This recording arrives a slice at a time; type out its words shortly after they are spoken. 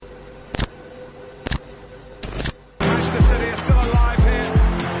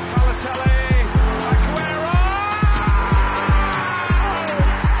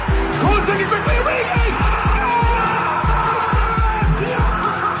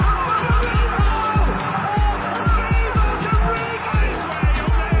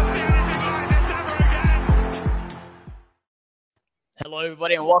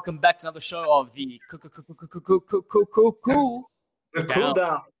welcome back to another show of the The cool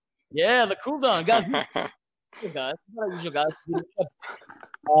down. Yeah, the cool down, guys. Guys, usual guys.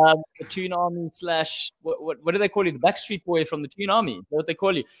 The Toon Army / what do they call you? The Backstreet Boy from the Toon Army. That's what they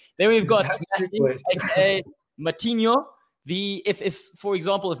call you. Then we've got Matty, aka Matinho. If for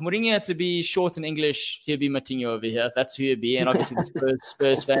example, if Mourinho had to be short in English, he'd be Matinho over here. That's who he'd be, and obviously the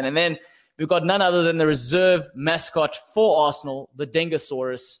Spurs fan. And then we've got none other than the reserve mascot for Arsenal, the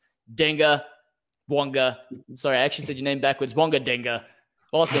Dengasaurus, Denga Wonga. Sorry, I actually said your name backwards. Wonga Denga.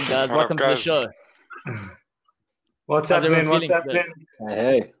 Welcome, guys. Welcome to the show. What's happening? What's happening?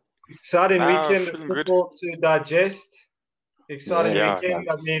 Hey. Exciting weekend of football to digest. Exciting weekend.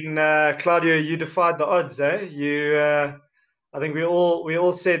 I mean, Claudio, you defied the odds, eh? I think we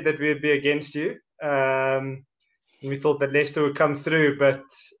all said that we'd be against you. We thought that Leicester would come through, but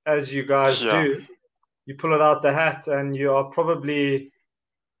as you guys do, you pull it out the hat, and you are probably,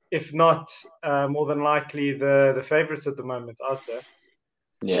 if not more than likely, the favourites at the moment, I'd say.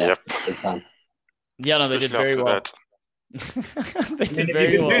 Yeah. Yeah, no, they did very well. If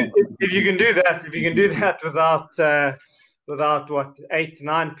you can do that without what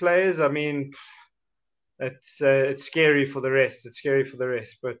 8-9 players, I mean, it's scary for the rest.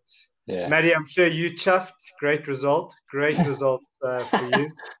 But Maddie, I'm sure you chuffed. Great result for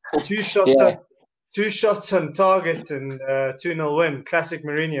you. Two shots on target and 2-0 win. Classic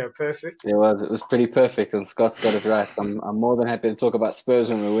Mourinho, perfect. It was pretty perfect, and Scott's got it right. I'm more than happy to talk about Spurs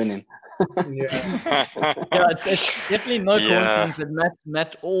when we're winning. It's definitely no coincidence that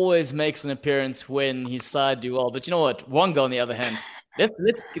Matt always makes an appearance when his side do well. But you know what? Wonga, on the other hand,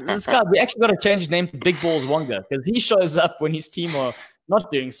 let's go. We actually got to change his name to Big Balls Wonga, because he shows up when his team are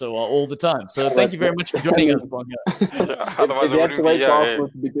not doing so well all the time. So thank you very much for joining us, Wonga. If he had to wait for Arsenal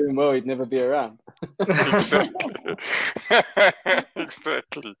to be doing well, he'd never be around. Exactly.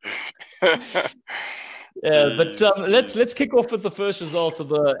 Yeah, but let's kick off with the first results of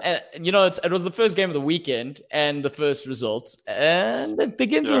the. It was the first game of the weekend and the first results, and it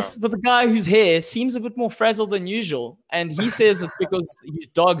begins with a guy whose hair seems a bit more frazzled than usual, and he says it's because his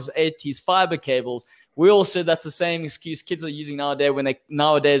dogs ate his fiber cables. We all said that's the same excuse kids are using nowadays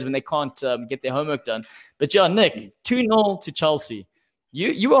when they can't get their homework done. But Nick, 2-0 to Chelsea.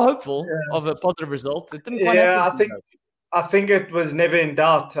 You were hopeful of a positive result. It didn't quite happen. I think it was never in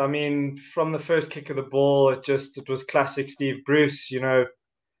doubt. I mean, from the first kick of the ball, it was classic Steve Bruce. You know,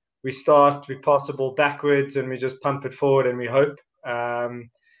 we pass the ball backwards, and we just pump it forward, and we hope. And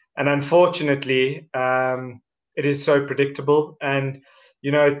unfortunately, it is so predictable. And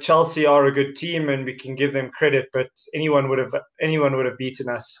you know, Chelsea are a good team, and we can give them credit. But anyone would have beaten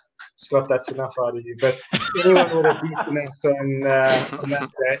us. Scott, that's enough out of you. But anyone would have beaten us on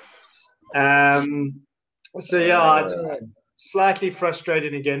that day. Slightly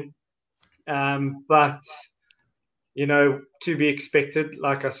frustrated again, but you know, to be expected.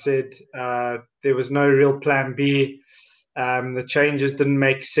 Like I said, there was no real plan B. The changes didn't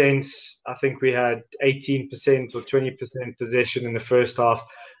make sense. I think we had 18% or 20% possession in the first half,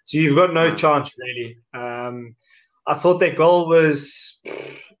 so you've got no chance really. I thought their goal was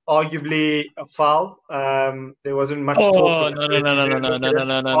arguably a foul. There wasn't much talk.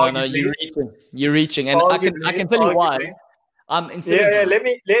 Oh no! You're reaching, and I can tell you why.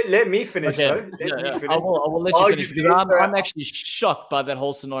 Let me finish. Okay. I will let you finish, because I'm actually shocked by that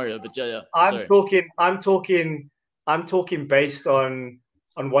whole scenario. But I'm talking based on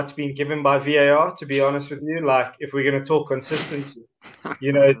what's been given by VAR. To be honest with you, like if we're going to talk consistency,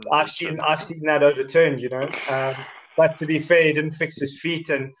 you know, I've seen that overturned. You know, but to be fair, he didn't fix his feet,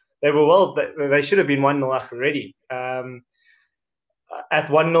 and they should have been 1-0 up already. At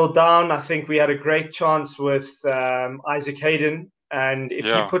 1-0 down, I think we had a great chance with Isaac Hayden, and if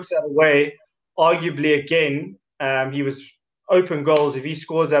he puts that away, arguably again, he was open goals. If he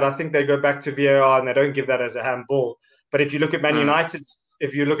scores that, I think they go back to VAR and they don't give that as a handball. But if you look at Man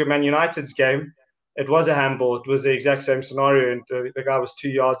United's game, it was a handball. It was the exact same scenario, and the guy was 2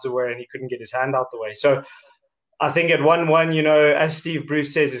 yards away and he couldn't get his hand out the way. So I think at 1-1, you know, as Steve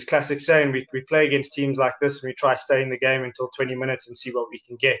Bruce says, his classic saying, we play against teams like this and we try to stay in the game until 20 minutes and see what we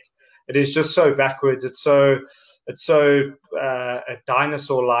can get. It is just so backwards. It's so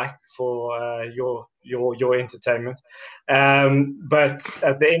dinosaur-like for your entertainment. But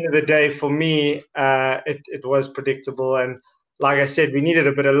at the end of the day, for me, it was predictable. And like I said, we needed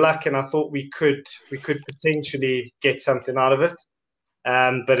a bit of luck, and I thought we could potentially get something out of it.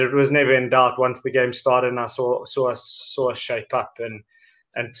 But it was never in doubt once the game started, and I saw us shape up and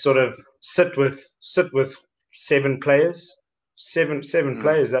sort of sit with 7 players. Seven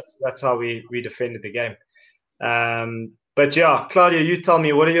players. That's how we defended the game. But yeah, Claudia, you tell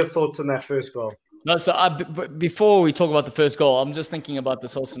me, what are your thoughts on that first goal? No, so before we talk about the first goal, I'm just thinking about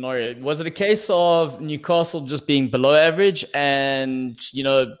this whole scenario. Was it a case of Newcastle just being below average and,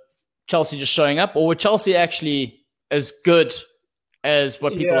 Chelsea just showing up? Or were Chelsea actually as good as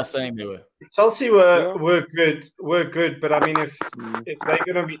what people are saying they were? Chelsea were good, but I mean, if they're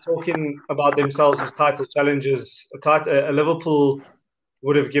going to be talking about themselves as title challengers, a Liverpool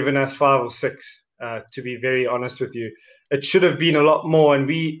would have given us 5 or 6. To be very honest with you, it should have been a lot more, and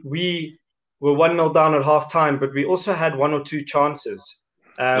we were 1-0 down at half time, but we also had 1 or 2 chances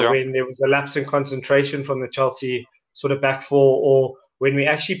when there was a lapse in concentration from the Chelsea sort of back four, or when we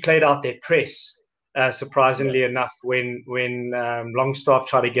actually played out their press. Surprisingly enough, when Longstaff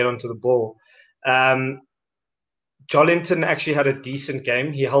tried to get onto the ball, Jolinton actually had a decent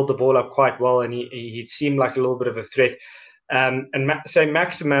game. He held the ball up quite well, and he seemed like a little bit of a threat. And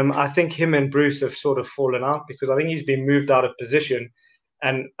Maximum, I think him and Bruce have sort of fallen out because I think he's been moved out of position,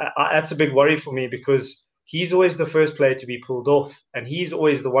 and that's a big worry for me because he's always the first player to be pulled off, and he's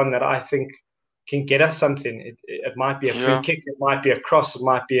always the one that I think can get us something. It might be a free kick, it might be a cross, it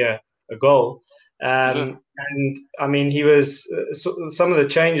might be a goal. And I mean, he was some of the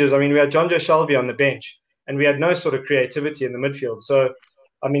changes. I mean, we had Jonjo Shelvey on the bench, and we had no sort of creativity in the midfield. So,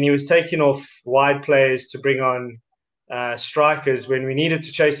 I mean, he was taking off wide players to bring on strikers. When we needed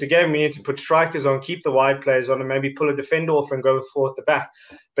to chase the game, we needed to put strikers on, keep the wide players on, and maybe pull a defender off and go forward at the back.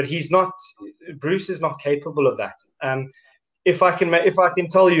 But Bruce is not capable of that. If I can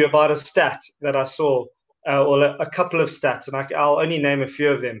tell you about a stat that I saw, or a couple of stats, and I'll only name a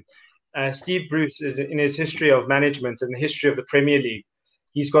few of them. Steve Bruce is in his history of management and the history of the Premier League.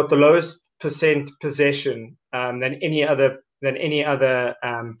 He's got the lowest percent possession than any other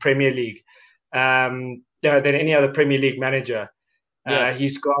Premier League than any other Premier League manager.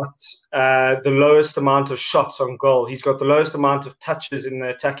 He's got the lowest amount of shots on goal. He's got the lowest amount of touches in the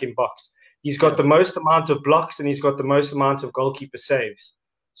attacking box. He's got the most amount of blocks, and he's got the most amount of goalkeeper saves.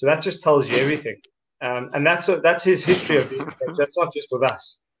 So that just tells you everything. And that's his history of being coach. That's not just with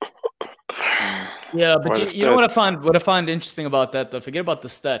us. Yeah, but you know what I find interesting about that, though, forget about the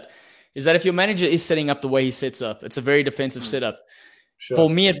stat, is that if your manager is setting up the way he sets up, it's a very defensive setup. Sure. For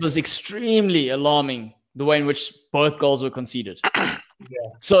me, it was extremely alarming the way in which both goals were conceded.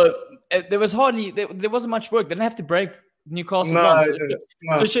 So there wasn't much work. They didn't have to break Newcastle down.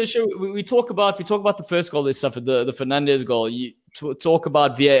 So we talk about the first goal they suffered, the Fernandes goal. You talk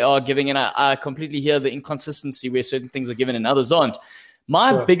about VAR giving, and I completely hear the inconsistency where certain things are given and others aren't.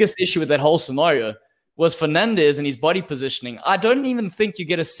 My biggest issue with that whole scenario was Fernandes and his body positioning. I don't even think you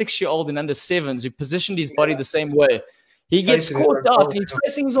get a 6-year-old in under sevens who positioned his body the same way. He gets caught out and he's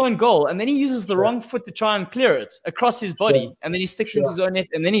facing his own goal, and then he uses the wrong foot to try and clear it across his body, and then he sticks into his own net,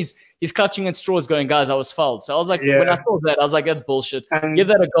 and then he's clutching at straws going, guys, I was fouled. So I was like, when I saw that, I was like, that's bullshit. Give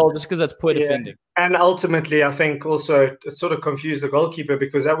that a goal just because that's poor defending. And ultimately, I think also it sort of confused the goalkeeper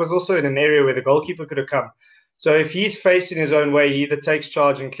because that was also in an area where the goalkeeper could have come. So if he's facing his own way, he either takes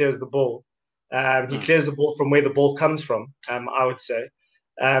charge and clears the ball. He clears the ball from where the ball comes from, I would say.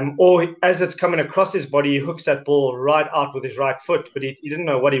 Or as it's coming across his body, he hooks that ball right out with his right foot, but he didn't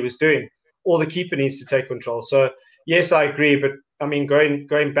know what he was doing. Or the keeper needs to take control. So, yes, I agree. But, I mean,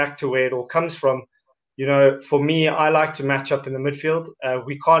 going back to where it all comes from, for me, I like to match up in the midfield.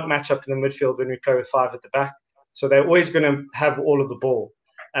 We can't match up in the midfield when we play with 5 at the back. So they're always going to have all of the ball.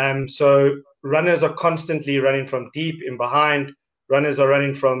 So runners are constantly running from deep in behind. Runners are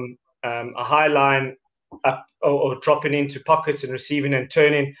running from a high line up or dropping into pockets and receiving and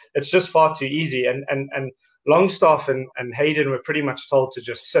turning. It's just far too easy. And Longstaff and Hayden were pretty much told to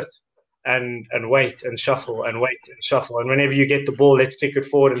just sit and wait and shuffle and wait and shuffle. And whenever you get the ball, let's kick it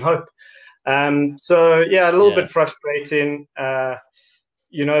forward and hope. So, a little bit frustrating.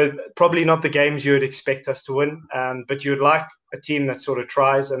 Probably not the games you would expect us to win, but you would like a team that sort of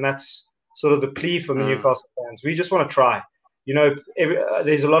tries, and that's sort of the plea from the Newcastle fans. We just want to try.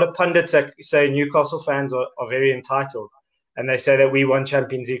 There's a lot of pundits that say Newcastle fans are very entitled, and they say that we won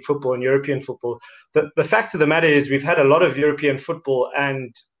Champions League football and European football. The fact of the matter is we've had a lot of European football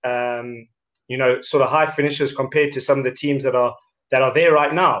and, sort of high finishes compared to some of the teams that are there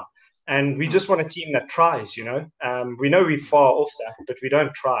right now. And we just want a team that tries, We know we're far off that, but we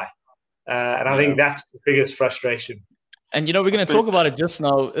don't try. And I think that's the biggest frustration. And, we're going to talk about it just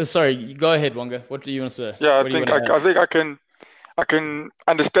now. Sorry, go ahead, Wonga. What do you want to say? Yeah, I can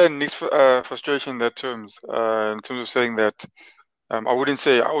understand Nick's frustration in that terms, in terms of saying that I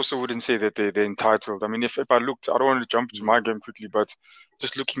also wouldn't say that they're entitled. I mean, if I looked, I don't want to jump into my game quickly, but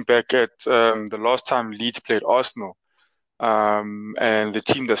just looking back at the last time Leeds played Arsenal, And the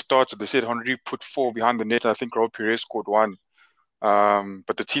team that started, they said Henry put 4 behind the net. And I think Raul Perez scored 1.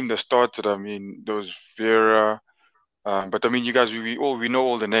 But the team that started, I mean, there was Vieira. But I mean, you guys, we know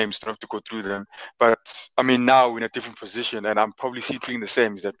all the names. Don't have to go through them. But I mean, now we're in a different position, and I'm probably feeling the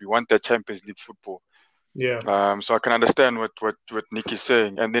same. Is that we want that Champions League football. Yeah. So I can understand what Nick is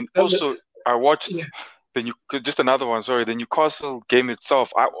saying. And then also, I watched just another one. Sorry, the Newcastle game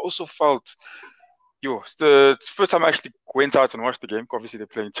itself. I also felt, it's the first time I actually went out and watched the game. Obviously, they're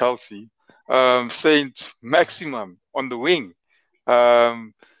playing Chelsea. Saint Maximum on the wing.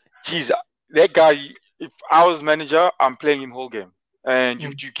 Geez, that guy. If I was manager, I'm playing him whole game. And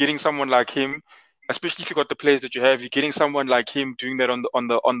you're getting someone like him, especially if you got the players that you have, you're getting someone like him doing that on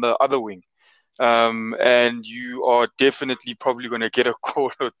the other wing. And you are definitely probably going to get a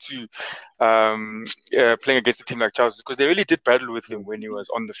goal or two playing against a team like Chelsea, because they really did battle with him when he was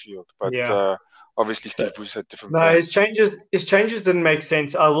on the field. But obviously, Steve Bruce had different plans. His changes didn't make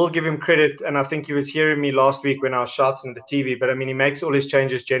sense. I will give him credit, and I think he was hearing me last week when I was shouting at the TV. But I mean, he makes all his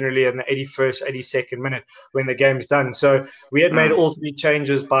changes generally in the 81st, 82nd minute when the game's done. So we had made all 3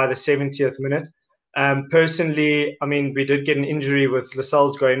 changes by the 70th minute. Personally, I mean, we did get an injury with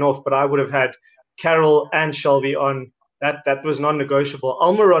Lascelles going off, but I would have had Carroll and Shelvey on. That was non-negotiable.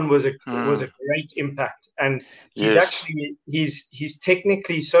 Almiron was a great impact, and he's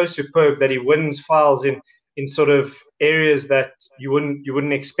technically so superb that he wins fouls in sort of areas that you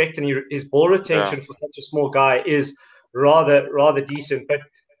wouldn't expect, and his ball retention for such a small guy is rather decent. But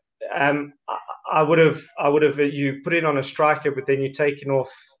I would have you put it on a striker, but then you're taking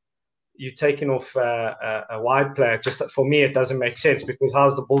off a wide player. Just for me, it doesn't make sense, because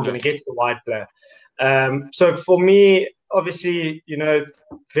how's the ball going to get to the wide player? So for me, obviously,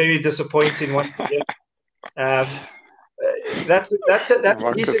 very disappointing once again. That's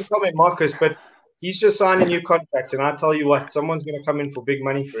a decent comment, Marcus, but he's just signed a new contract, and I tell you what, someone's going to come in for big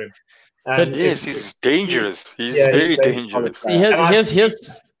money for him. He's dangerous. He's very dangerous.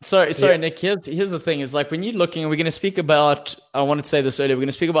 Sorry, Nick. Here's the thing: is like when you're looking, we're going to speak about. I wanted to say this earlier. We're going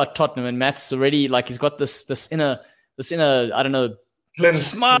to speak about Tottenham, and Matt's already he's got this inner I don't know.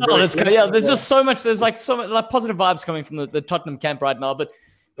 Smile. There's just so much. There's so much positive vibes coming from the Tottenham camp right now. But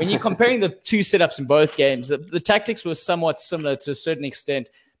when you're comparing the 2 setups in both games, the tactics were somewhat similar to a certain extent,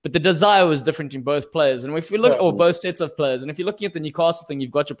 but the desire was different in both players. And if we look, or both sets of players, and if you're looking at the Newcastle thing, you've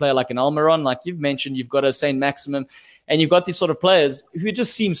got your player like an Almiron, like you've mentioned, you've got a Saint Maximum, and you've got these sort of players who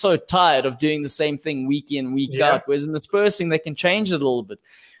just seem so tired of doing the same thing week in, week out. Whereas in the Spurs thing, they can change it a little bit.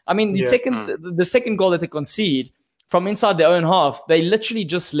 I mean, the second goal that they concede, from inside their own half, they literally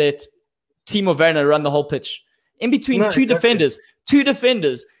just let Timo Werner run the whole pitch. In between two defenders,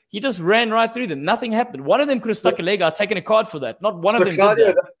 he just ran right through them. Nothing happened. One of them could have stuck a leg out, taken a card for that. Not one of them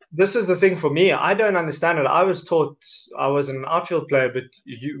did that. This is the thing for me. I don't understand it. I was taught, I was an outfield player, but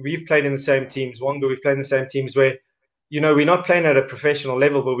we've played in the same teams. Wonga, we've played in the same teams where, we're not playing at a professional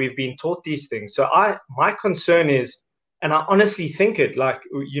level, but we've been taught these things. So my concern is, and I honestly think it,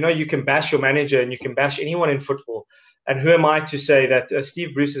 you can bash your manager and you can bash anyone in football. And who am I to say that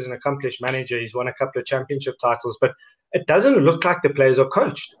Steve Bruce is an accomplished manager? He's won a couple of championship titles, but it doesn't look like the players are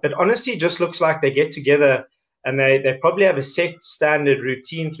coached. It honestly just looks like they get together and they probably have a set standard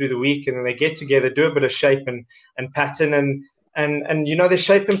routine through the week, and then they get together, do a bit of shape and pattern. And the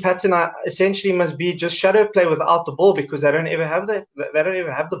shape and pattern essentially must be just shadow play without the ball, because they don't ever have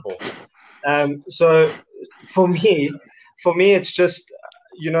the ball. So for me, it's just,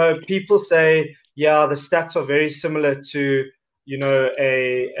 people say, the stats are very similar to,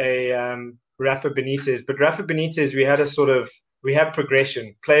 a Rafa Benitez. But Rafa Benitez, we had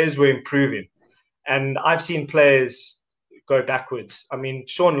progression. Players were improving. And I've seen players go backwards. I mean,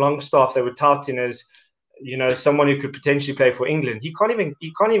 Sean Longstaff, they were touting as, someone who could potentially play for England. He can't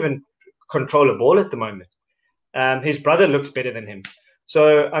even control a ball at the moment. His brother looks better than him.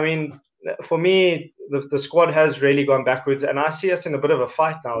 So, I mean, for me, the squad has really gone backwards, and I see us in a bit of a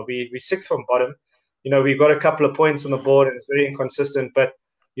fight now. We're 6th from bottom. We've got a couple of points on the board, and it's very inconsistent. But,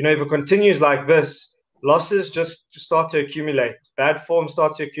 if it continues like this, losses just start to accumulate. Bad form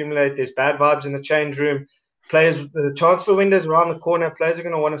starts to accumulate. There's bad vibes in the change room. Players, the transfer windows around the corner. Players are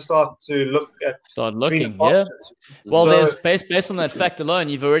going to want to start looking. Yeah. Well, there's based on that fact alone,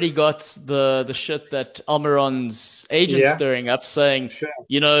 you've already got the shit that Almiron's agent stirring up, saying,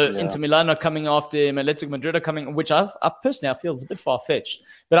 Inter Milan are coming after him, Atletico Madrid are coming, which I personally feel is a bit far fetched.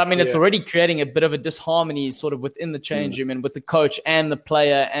 But I mean, it's already creating a bit of a disharmony, sort of within the change room and with the coach and the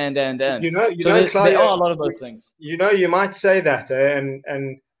player and. Claudia, there are a lot of those things. You might say that,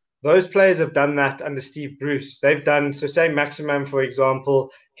 and those players have done that under Steve Bruce. They've done, so say Maximum, for example,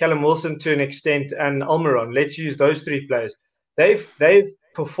 Callum Wilson to an extent, and Almiron. Let's use those three players. They've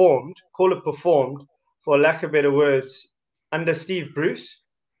performed, for lack of better words, under Steve Bruce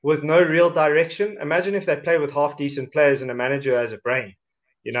with no real direction. Imagine if they play with half decent players and a manager as a brain.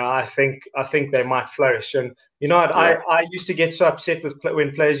 I think they might flourish. And I used to get so upset with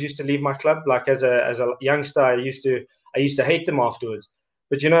when players used to leave my club. Like as a youngster, I used to hate them afterwards.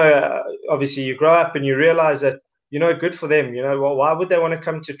 But obviously you grow up and you realize that good for them. Well, why would they want to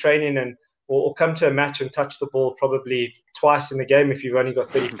come to training or come to a match and touch the ball probably twice in the game if you've only got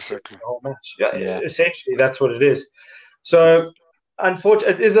 30% Exactly. the whole match? Yeah, essentially that's what it is. So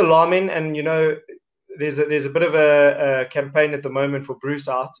unfortunately, it is alarming, and there's a bit of a campaign at the moment for Bruce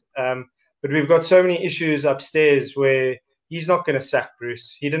out, but we've got so many issues upstairs where he's not going to sack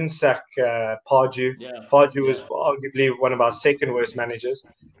Bruce. He didn't sack Pardew. Yeah. Pardew was arguably one of our second worst managers,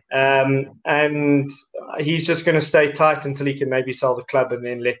 and he's just going to stay tight until he can maybe sell the club and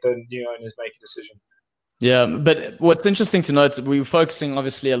then let the new owners make a decision. Yeah, but what's interesting to note, we're focusing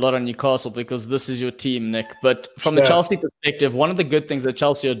obviously a lot on Newcastle because this is your team, Nick. But from the Chelsea perspective, one of the good things that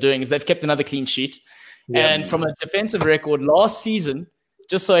Chelsea are doing is they've kept another clean sheet. Yeah. And from a defensive record, last season,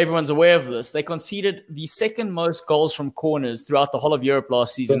 just so everyone's aware of this, they conceded the second most goals from corners throughout the whole of Europe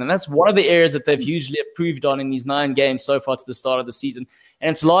last season. And that's one of the areas that they've hugely improved on in these 9 games so far to the start of the season.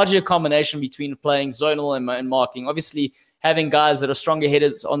 And it's largely a combination between playing zonal and marking. Obviously, having guys that are stronger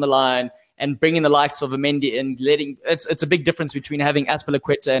headers on the line and bringing the likes of Mendy and it's a big difference between having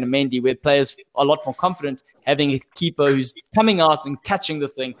Azpilicueta and Mendy, where players are a lot more confident having a keeper who's coming out and catching the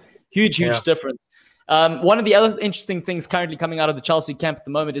thing. Huge difference. One of the other interesting things currently coming out of the Chelsea camp at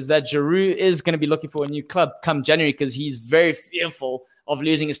the moment is that Giroud is going to be looking for a new club come January because he's very fearful of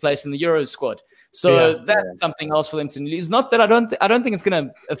losing his place in the Euro squad. So that's something else for them to lose. Not that I don't think it's going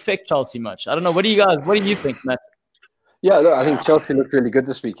to affect Chelsea much. I don't know. What do you think, Matt? Yeah, look, I think Chelsea looked really good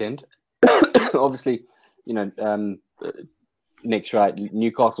this weekend. Obviously, Nick's right.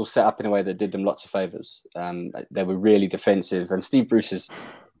 Newcastle set up in a way that did them lots of favours. They were really defensive, and Steve Bruce is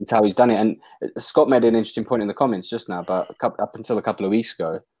how he's done it. And Scott made an interesting point in the comments just now, but up until a couple of weeks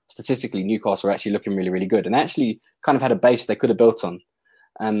ago, statistically, Newcastle were actually looking really, really good, and actually kind of had a base they could have built on.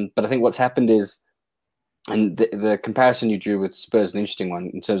 But I think what's happened is, and the comparison you drew with Spurs is an interesting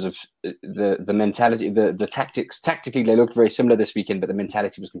one in terms of the mentality, the tactics. Tactically, they looked very similar this weekend, but the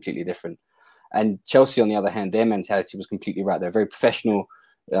mentality was completely different. And Chelsea, on the other hand, their mentality was completely right. They're very professional.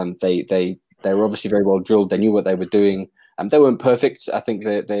 They were obviously very well drilled. They knew what they were doing. They weren't perfect. I think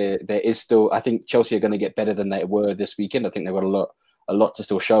there is still. I think Chelsea are going to get better than they were this weekend. I think they've got a lot to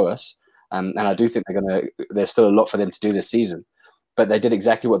still show us. And I do think there's still a lot for them to do this season. But they did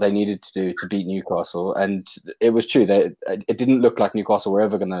exactly what they needed to do to beat Newcastle, and it was true. It didn't look like Newcastle were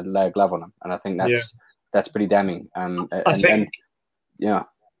ever going to lay a glove on them, and I think that's pretty damning. I think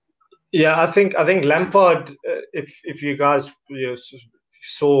Lampard. If you guys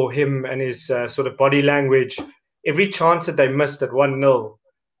saw him and his sort of body language, every chance that they missed at 1-0,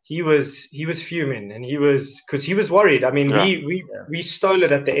 he was fuming, and he was worried. I mean, we stole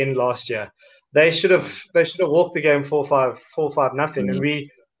it at the end last year. They should have walked the game 4-5 nothing, and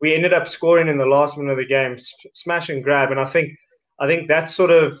we ended up scoring in the last minute of the game, smash and grab. And I think that's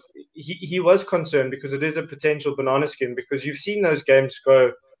sort of he was concerned because it is a potential banana skin, because you've seen those games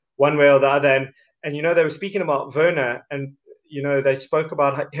go one way or the other, and they were speaking about Werner, and they spoke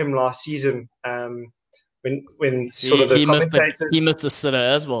about him last season when sort of the commentators he missed the sitter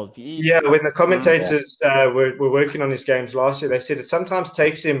as well. When the commentators were working on his games last year, they said it sometimes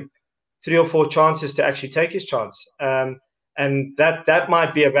takes him 3 or 4 chances to actually take his chance. And that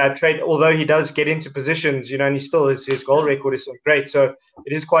might be a bad trade, although he does get into positions, and he still his goal record is so great. So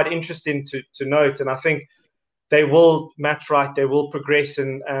it is quite interesting to note. And I think they will match right, they will progress,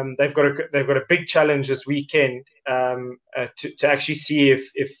 and they've got a big challenge this weekend to actually see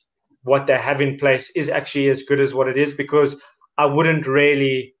if what they have in place is actually as good as what it is, because I wouldn't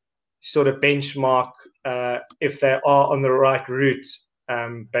really sort of benchmark if they are on the right route.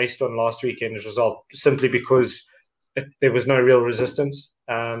 Based on last weekend's result, simply because there was no real resistance.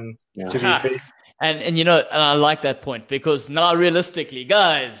 To be fair, and and I like that point, because now realistically,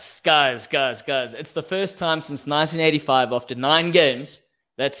 guys, it's the first time since 1985, after 9 games,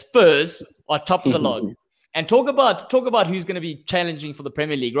 that Spurs are top of the log. And talk about who's going to be challenging for the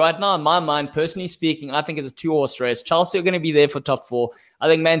Premier League right now. In my mind, personally speaking, I think it's a 2-horse race. Chelsea are going to be there for top 4. I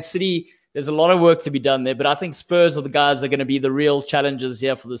think Man City, there's a lot of work to be done there, but I think Spurs are the guys that are going to be the real challengers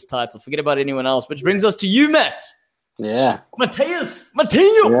here for this title. Forget about anyone else, which brings us to you, Matt. Yeah. Matteo.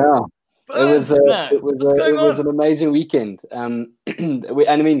 Yeah. was an amazing weekend. I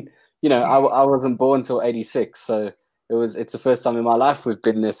mean, you know, I wasn't born till '86, so it's the first time in my life we've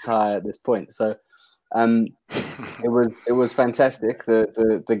been this high at this point. So it was fantastic.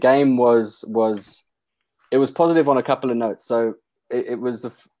 The game was positive on a couple of notes. So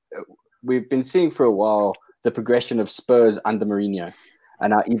we've been seeing for a while the progression of Spurs under Mourinho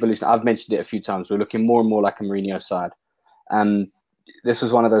and our evolution. I've mentioned it a few times. We're looking more and more like a Mourinho side. This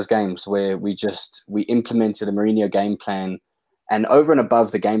was one of those games where we implemented a Mourinho game plan, and over and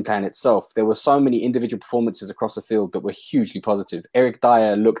above the game plan itself, there were so many individual performances across the field that were hugely positive. Eric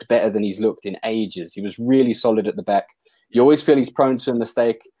Dyer looked better than he's looked in ages. He was really solid at the back. You always feel he's prone to a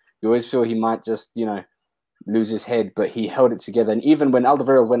mistake. You always feel he might just, you know, lose his head, but he held it together. And even when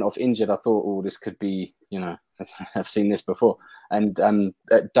Alderweireld went off injured, I thought, oh, this could be, you know, I've seen this before. And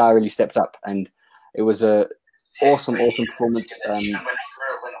Dyer really stepped up, and it was a awesome performance.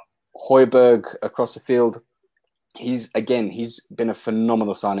 Højbjerg across the field. He's been a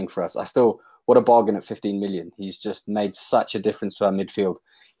phenomenal signing for us. What a bargain at 15 million. He's just made such a difference to our midfield.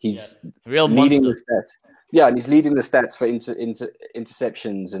 He's real leading monster. the stats. Yeah, and he's leading the stats for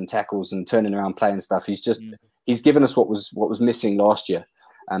interceptions and tackles and turning around play and stuff. He's given us what was missing last year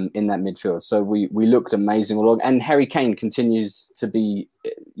in that midfield. So we looked amazing all along. And Harry Kane continues to be,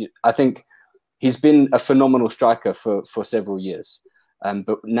 I think he's been a phenomenal striker for several years.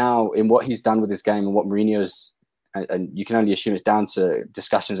 But now in what he's done with his game and what Mourinho's, and you can only assume it's down to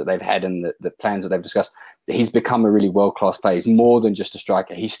discussions that they've had and the plans that they've discussed, he's become a really world-class player. He's more than just a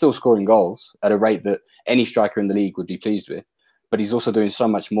striker. He's still scoring goals at a rate that any striker in the league would be pleased with, but he's also doing so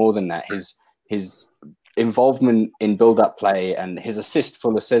much more than that. His involvement in build-up play and his assist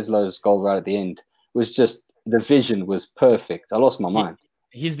for Lo Celso's goal right at the end was just, the vision was perfect. I lost my mind.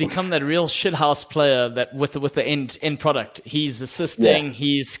 He's become that real shithouse player that with the end product. He's assisting,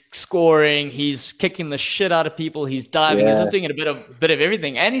 he's scoring, he's kicking the shit out of people, he's diving, he's just doing a bit of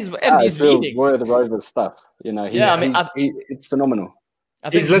everything, and he's leading. Roy of the Rovers stuff, you know. It's phenomenal.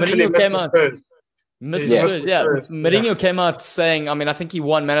 I think he's literally Mr. Spurs. Mr. Spurs, yeah. Mourinho came out saying, I think he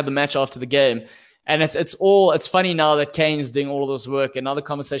won man of the match after the game, and it's funny now that Kane's doing all of this work, and now the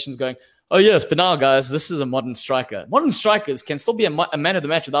conversation's going, oh, yes, but now, guys, this is a modern striker. Modern strikers can still be a man of the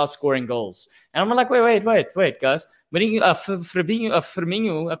match without scoring goals. And I'm like, wait, guys.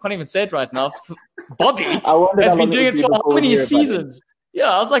 Firmino, I can't even say it right now. Bobby has been doing it for how many seasons?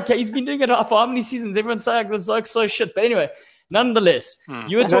 Yeah, I was like, he's been doing it for how many seasons? Everyone's saying this is so shit. But anyway, nonetheless,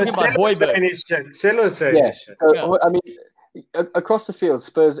 you were talking about Højbjerg. I mean, across the field,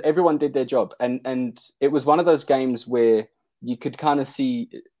 Spurs, everyone did their job. And it was one of those games where you could kind of see...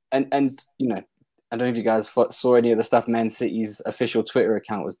 And you know, I don't know if you guys saw any of the stuff Man City's official Twitter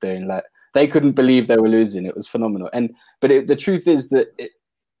account was doing. Like, they couldn't believe they were losing. It was phenomenal. But the truth is that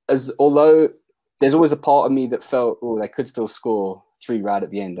although there's always a part of me that felt, oh, they could still score 3 right at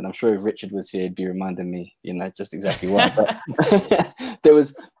the end. And I'm sure if Richard was here, he'd be reminding me, you know, just exactly why. But there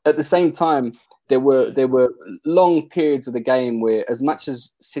was, at the same time, there were long periods of the game where, as much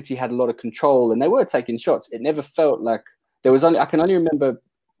as City had a lot of control and they were taking shots, it never felt like I can only remember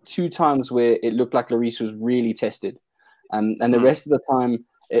 2 times where it looked like Lloris was really tested, and the rest of the time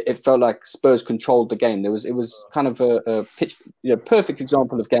it felt like Spurs controlled the game. It was kind of a perfect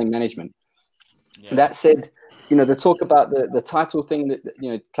example of game management. Yeah. That said, you know, the talk about the title thing that,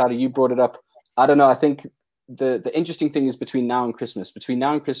 you know, Claudia, you brought it up. I don't know. I think the interesting thing is between now and Christmas. Between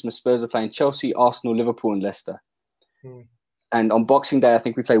now and Christmas, Spurs are playing Chelsea, Arsenal, Liverpool, and Leicester. And on Boxing Day, I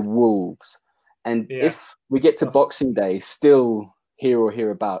think we play Wolves. And if we get to Boxing Day still here or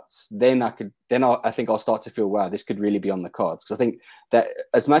hereabouts, then I think I'll start to feel, wow, this could really be on the cards. Because I think that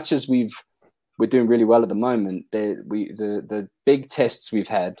as much as we're doing really well at the moment, the big tests we've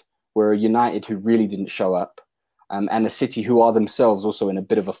had were a United who really didn't show up, and a City who are themselves also in a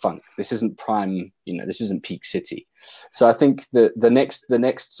bit of a funk. This isn't prime, you know, this isn't peak City. So I think the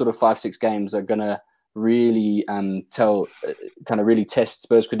next sort of 5-6 games are gonna really really test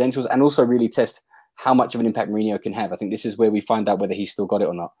Spurs' credentials, and also really test how much of an impact Mourinho can have. I think this is where we find out whether he's still got it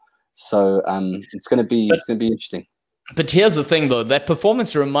or not. So it's going to be interesting. But here's the thing, though. That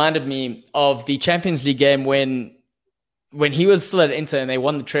performance reminded me of the Champions League game when he was still at Inter and they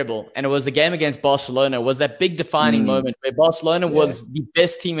won the treble. And it was the game against Barcelona. It was that big defining moment where Barcelona was the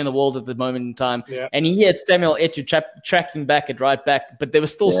best team in the world at the moment in time. Yeah. And he had Samuel Eto'o tracking back at right back. But there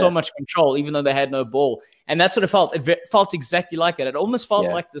was still so much control, even though they had no ball. And that's what it felt. It felt exactly like it. It almost felt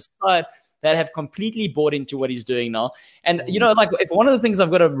like the side that have completely bought into what he's doing now. And, you know, like, if one of the things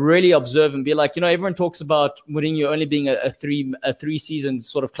I've got to really observe and be like, you know, everyone talks about Mourinho only being a three-season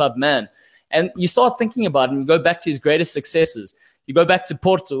sort of club man. And you start thinking about it and go back to his greatest successes. You go back to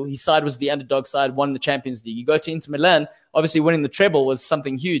Porto, his side was the underdog side, won the Champions League. You go to Inter Milan, obviously winning the treble was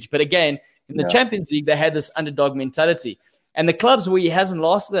something huge. But again, in the Champions League, they had this underdog mentality. And the clubs where he hasn't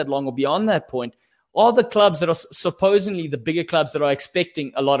lasted that long or beyond that point are the clubs that are supposedly the bigger clubs that are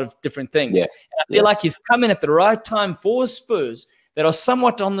expecting a lot of different things. Yeah. And I feel like he's come in at the right time for Spurs that are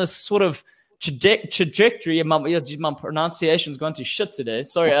somewhat on this sort of trajectory. My pronunciation's gone to shit today.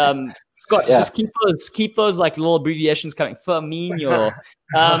 Sorry, Scott. Just keep those like little abbreviations coming. Firmino,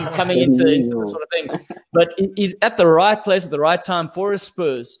 coming into this sort of thing. But he's at the right place at the right time for his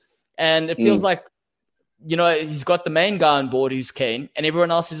Spurs, and it feels like he's got the main guy on board who's Kane, and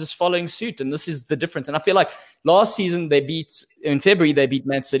everyone else is just following suit. And this is the difference. And I feel like last season in February they beat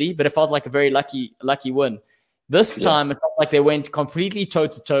Man City, but it felt like a very lucky win. This time it felt like they went completely toe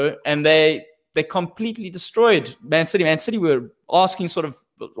to toe, and they completely destroyed Man City. Man City were asking sort of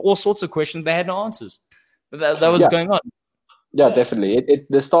all sorts of questions. They had no answers. That was going on. Yeah, definitely.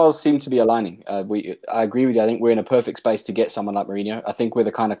 The stars seem to be aligning. I agree with you. I think we're in a perfect space to get someone like Mourinho. I think we're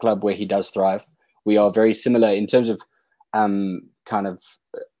the kind of club where he does thrive. We are very similar in terms of in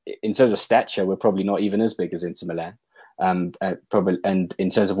terms of stature. We're probably not even as big as Inter Milan. Probably, and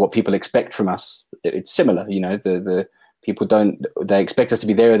in terms of what people expect from us, it's similar. The people they expect us to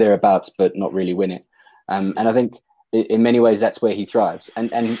be there or thereabouts, but not really win it. And I think in many ways that's where he thrives.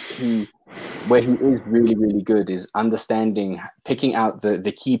 And where he is really, really good is picking out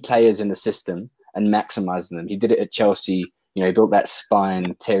the key players in the system and maximizing them. He did it at Chelsea. He built that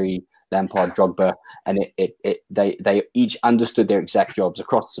spine, Terry, Lampard, Drogba, and they each understood their exact jobs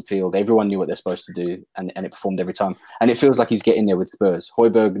across the field. Everyone knew what they're supposed to do, and it performed every time. And it feels like he's getting there with Spurs.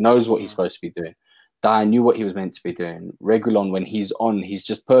 Højbjerg knows what he's supposed to be doing. Dier knew what he was meant to be doing. Reguilon, when he's on, he's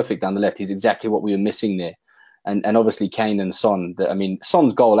just perfect down the left. He's exactly what we were missing there. And obviously Kane and Son.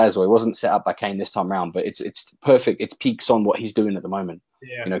 Son's goal as well. It wasn't set up by Kane this time round, but it's perfect. It's peak Son what he's doing at the moment.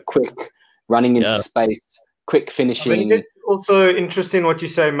 Yeah. Quick running into space. Quick finishing. I think it's also interesting what you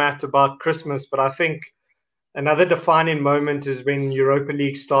say, Matt, about Christmas, but I think another defining moment is when Europa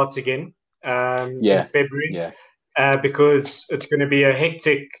League starts again in February, because it's going to be a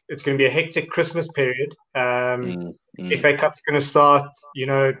hectic Christmas period. FA Cup's going to start.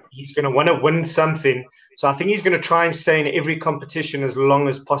 He's going to want to win something, so I think he's going to try and stay in every competition as long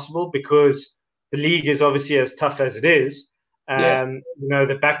as possible, because the league is obviously as tough as it is.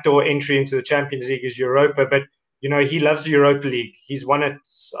 The backdoor entry into the Champions League is Europa, but he loves the Europa League. He's won it.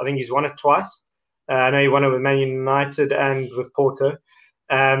 I think he's won it twice. I know he won it with Man United and with Porto.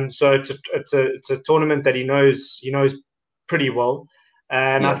 So it's a tournament that he knows pretty well.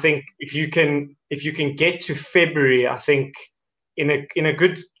 And I think if you can get to February, I think in a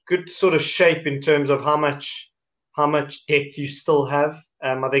good sort of shape in terms of how much depth you still have.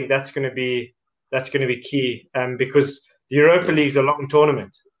 I think that's going to be key, because the Europa League is a long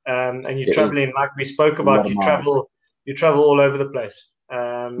tournament, and you're traveling, like we spoke about. You travel all over the place.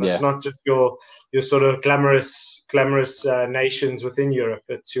 It's not just your sort of glamorous nations within Europe.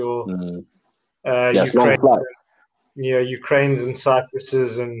 It's your Ukraine's and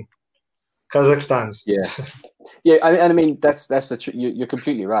Cyprus's and Kazakhstan's. I mean that's you're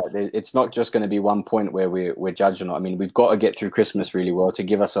completely right. It's not just going to be one point where we're judging it. I mean, we've got to get through Christmas really well to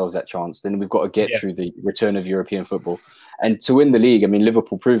give ourselves that chance. Then we've got to get through the return of European football, and to win the league. I mean,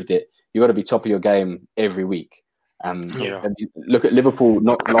 Liverpool proved it. You got to be top of your game every week. And look at Liverpool.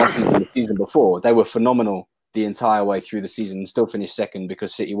 Not last season, the season before, they were phenomenal the entire way through the season and still finished second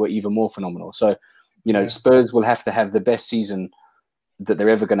because City were even more phenomenal. So, Spurs will have to have the best season that they're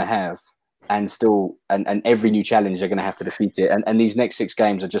ever going to have. And still, and every new challenge, they're going to have to defeat it. And these next 6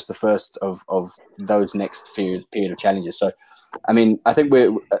 games are just the first of those next period of challenges. So, I mean, I think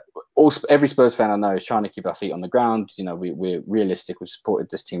every Spurs fan I know is trying to keep our feet on the ground. We're realistic. We've supported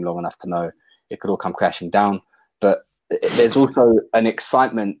this team long enough to know it could all come crashing down. But there's also an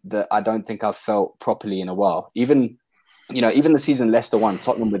excitement that I don't think I've felt properly in a while. Even the season Leicester won,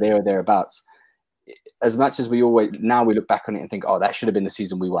 Tottenham were there or thereabouts. As much as we look back on it and think, oh, that should have been the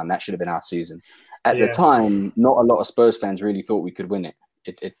season we won. That should have been our season. At the time, not a lot of Spurs fans really thought we could win it.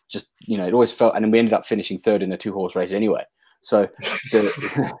 It just, it always felt, and then we ended up finishing third in a 2-horse race anyway. So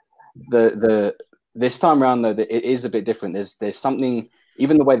this time around, though, it is a bit different. There's something,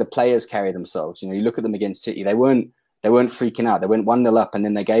 even the way the players carry themselves. You look at them against City, they weren't freaking out. They went 1-0 up and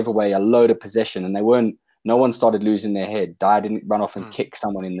then they gave away a load of possession, and no one started losing their head. Dier didn't run off and kick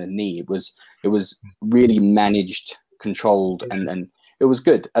someone in the knee. It was really managed, controlled, and it was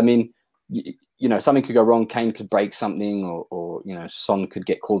good. I mean, something could go wrong. Kane could break something, or Son could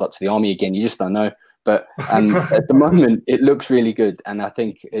get called up to the army again. You just don't know. But at the moment, it looks really good, and I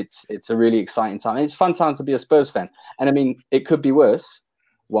think it's a really exciting time. It's a fun time to be a Spurs fan, and I mean, it could be worse,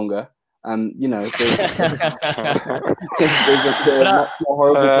 Wonga. There's a much more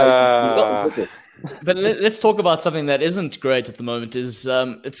horrible place. But let's talk about something that isn't great at the moment.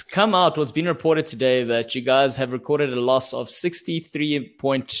 It's come out, what's been reported today, that you guys have recorded a loss of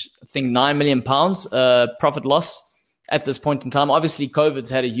 63.9 million pounds profit loss at this point in time. Obviously, COVID's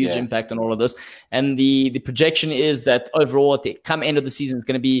had a huge impact on all of this. And the projection is that overall, at the come end of the season, it's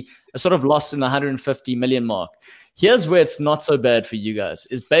going to be a sort of loss in the 150 million mark. Here's where it's not so bad for you guys.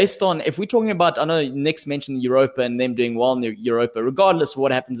 Is based on, if we're talking about, I know Nick's mentioned Europa and them doing well in the Europa, regardless of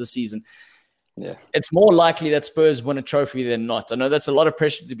what happens this season, it's more likely that Spurs win a trophy than not. I know that's a lot of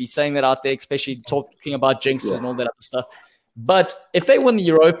pressure to be saying that out there, especially talking about jinxes and all that other stuff. But if they win the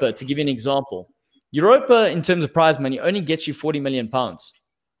Europa, to give you an example, Europa, in terms of prize money, only gets you 40 million pounds.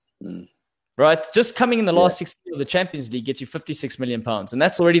 Right? Just coming in the last 16 of the Champions League gets you 56 million pounds. And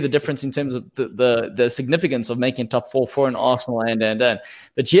that's already the difference in terms of the significance of making top four for an Arsenal and.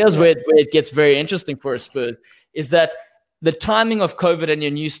 But here's where it gets very interesting for Spurs, is that the timing of COVID and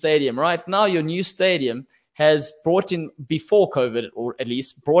your new stadium. Right now, your new stadium has brought in, before COVID, or at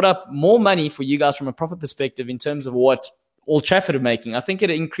least brought up more money for you guys from a profit perspective in terms of what Old Trafford are making. I think it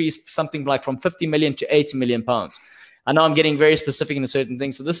increased something like from 50 million to 80 million pounds. I know I'm getting very specific in a certain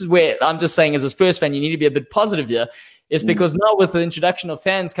thing. So this is where I'm just saying, as a Spurs fan, you need to be a bit positive here, is because now with the introduction of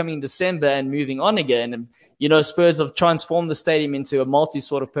fans coming in December and moving on again, and, Spurs have transformed the stadium into a multi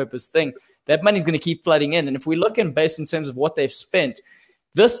sort of purpose thing, that money is going to keep flooding in. And if we look in based in terms of what they've spent,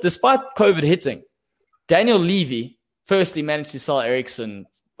 this, despite COVID hitting, Daniel Levy firstly managed to sell Eriksen,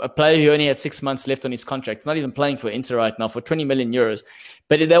 a player who only had 6 months left on his contract. He's not even playing for Inter right now, for 20 million euros.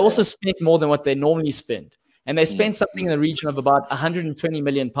 But they also spent more than what they normally spend. And they spent something in the region of about 120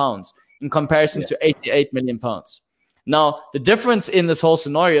 million pounds in comparison to 88 million pounds. Now, the difference in this whole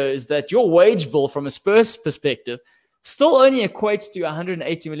scenario is that your wage bill from a Spurs perspective still only equates to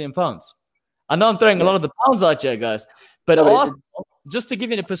 180 million pounds. I know I'm throwing a lot of the pounds out here, guys. But Arsenal, just to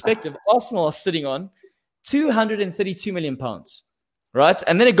give you a perspective, Arsenal are sitting on 232 million pounds. Right?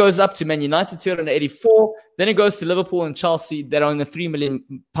 And then it goes up to Man United, 284. Then it goes to Liverpool and Chelsea that are on the 3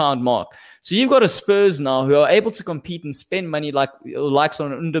 million pound mark. So you've got a Spurs now who are able to compete and spend money like likes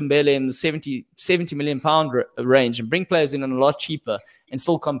on Ndombele in the 70 million pound range and bring players in a lot cheaper and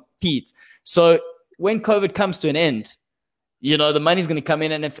still compete. So when COVID comes to an end, the money's going to come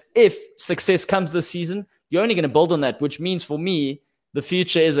in. And if success comes this season, you're only going to build on that, which means for me, the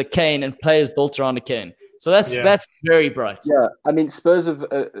future is a Kane and players built around a Kane. So that's very bright. Yeah, I mean, Spurs have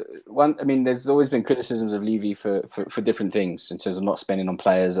there's always been criticisms of Levy for different things in terms of not spending on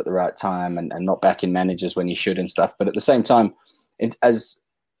players at the right time and not backing managers when he should and stuff. But at the same time, as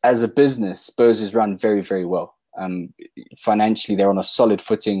a business, Spurs is run very, very well. Financially, they're on a solid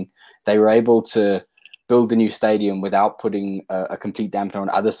footing. They were able to build a new stadium without putting a complete dampener on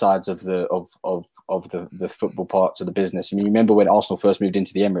other sides of the football parts of the business. I mean, you remember when Arsenal first moved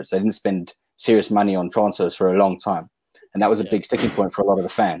into the Emirates, they didn't spend serious money on transfers for a long time. And that was a big sticking point for a lot of the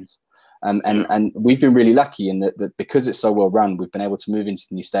fans. And we've been really lucky in that because it's so well run, we've been able to move into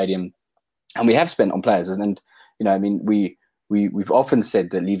the new stadium and we have spent on players. And we've often said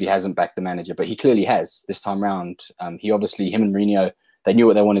that Levy hasn't backed the manager, but he clearly has this time round. Him and Mourinho, they knew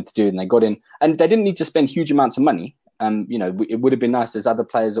what they wanted to do and they got in, and they didn't need to spend huge amounts of money. It would have been nice. There's other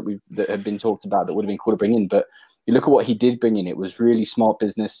players that have been talked about that would have been cool to bring in, but you look at what he did bring in. It was really smart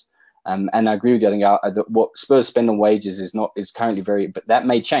business. And I agree with you. I think what Spurs spend on wages is currently very, but that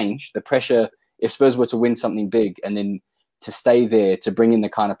may change. The pressure, if Spurs were to win something big and then to stay there, to bring in the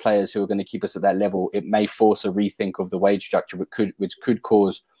kind of players who are going to keep us at that level, it may force a rethink of the wage structure, which could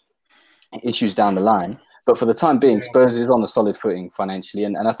cause issues down the line. But for the time being, Spurs is on a solid footing financially,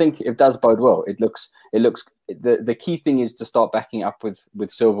 and I think it does bode well. It looks. The key thing is to start backing up with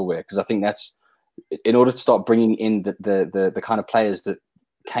silverware, because I think that's in order to start bringing in the kind of players that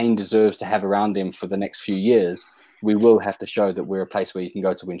Kane deserves to have around him for the next few years. We will have to show that we're a place where you can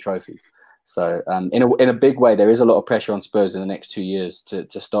go to win trophies. So in a big way, there is a lot of pressure on Spurs in the next 2 years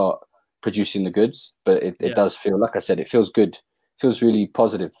to start producing the goods. But it does feel, like I said, it feels good. It feels really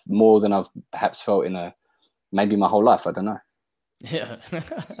positive, more than I've perhaps felt in maybe my whole life. I don't know. Yeah,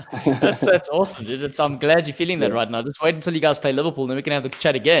 that's awesome, dude. I'm glad you're feeling that right now. Just wait until you guys play Liverpool, then we can have the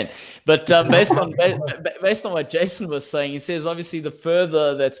chat again. But based on what Jason was saying, he says obviously the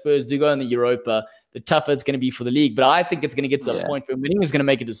further that Spurs do go in the Europa, the tougher it's going to be for the league. But I think it's going to get to a point where Mourinho is going to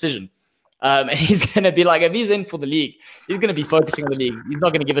make a decision. And he's going to be like, if he's in for the league, he's going to be focusing on the league. He's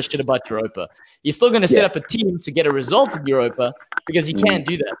not going to give a shit about Europa. He's still going to set up a team to get a result in Europa because he can't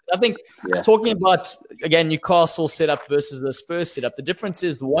do that. I think talking about, again, Newcastle setup versus the Spurs setup, the difference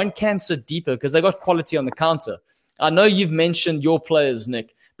is the one can sit deeper because they got quality on the counter. I know you've mentioned your players,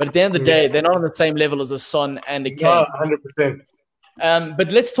 Nick, but at the end of the day, they're not on the same level as a Son and a Kane. No, 100%.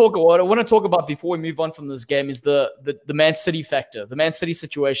 But let's talk. What I want to talk about before we move on from this game is the Man City factor, the Man City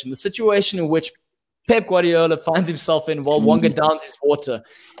situation, the situation in which Pep Guardiola finds himself in while Wonga downs his water.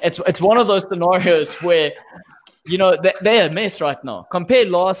 It's one of those scenarios where, you know, they're a mess right now. Compare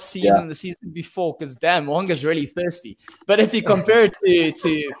last season, the season before, because damn, Wonga's really thirsty. But if you compare it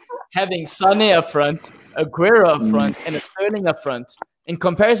to having Sané up front, Aguero up front, and a Sterling up front, in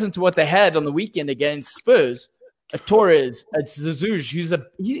comparison to what they had on the weekend against Spurs, a Torres, a Jesus,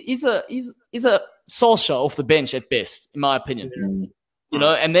 he's a Solskjaer off the bench at best, in my opinion. You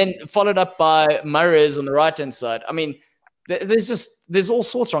know, and then followed up by Mahrez on the right hand side. I mean, there's all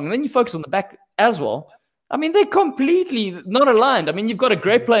sorts wrong. And then you focus on the back as well. I mean, they're completely not aligned. I mean, you've got a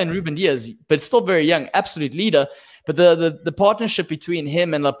great player in Ruben Diaz, but still very young, absolute leader. But the partnership between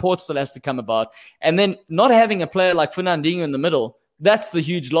him and Laporte still has to come about. And then not having a player like Fernandinho in the middle, that's the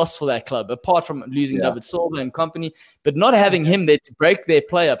huge loss for that club, apart from losing David Silva and company. But not having him there to break their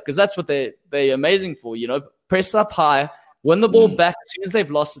play up, because that's what they're amazing for, you know, press up high, win the ball back as soon as they've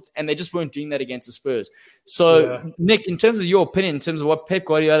lost it, and they just weren't doing that against the Spurs. So, Nick, in terms of your opinion, in terms of what Pep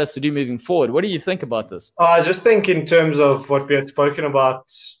Guardiola has to do moving forward, what do you think about this? I just think in terms of what we had spoken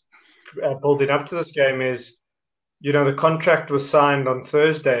about building up to this game is, you know, the contract was signed on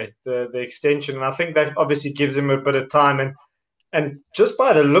Thursday, the extension, and I think that obviously gives him a bit of time. And just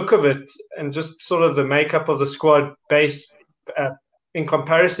by the look of it and just sort of the makeup of the squad based in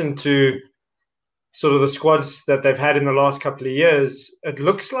comparison to sort of the squads that they've had in the last couple of years, it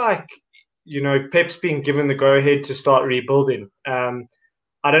looks like, you know, Pep's been given the go-ahead to start rebuilding. I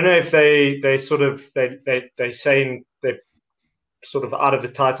don't know if they saying they're sort of out of the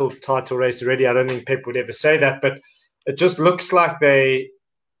title race already. I don't think Pep would ever say that, but it just looks like they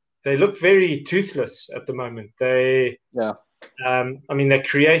look very toothless at the moment. I mean, they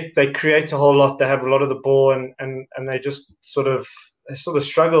create a whole lot. They have a lot of the ball, and they just sort of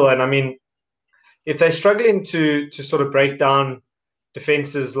struggle. And I mean, if they're struggling to sort of break down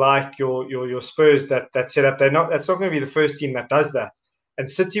defenses like your Spurs that set up, that's not going to be the first team that does that. And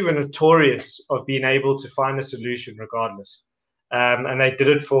City were notorious of being able to find a solution regardless. And they did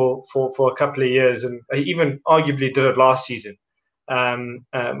it for a couple of years, and they even arguably did it last season on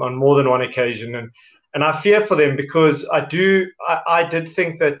more than one occasion. And I fear for them because I did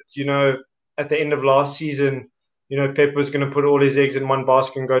think that, you know, at the end of last season, you know, Pep was going to put all his eggs in one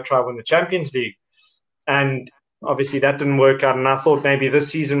basket and go try win the Champions League. And obviously that didn't work out. And I thought maybe this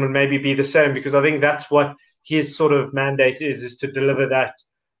season would maybe be the same, because I think that's what his sort of mandate is to deliver that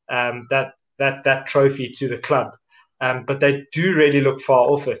trophy to the club. But they do really look far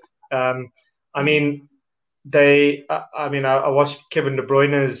off it. I mean, I watched Kevin De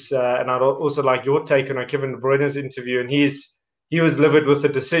Bruyne's, and I'd also like your take on Kevin De Bruyne's interview, and he was livid with the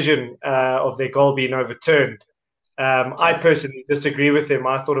decision of their goal being overturned. I personally disagree with him.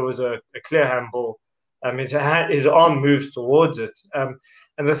 I thought it was a clear handball. His arm moves towards it. And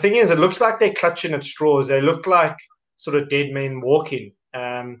the thing is, it looks like they're clutching at straws. They look like sort of dead men walking.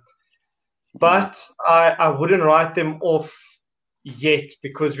 But I wouldn't write them off yet,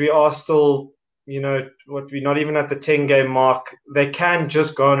 because we are still, you know, we're not even at the 10-game mark. They can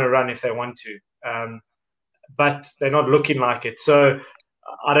just go on a run if they want to, but they're not looking like it. So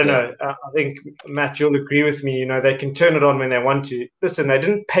I don't know. I think, Matt, you'll agree with me. You know, they can turn it on when they want to. Listen, they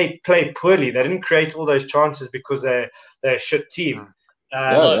didn't play poorly. They didn't create all those chances because they're a shit team.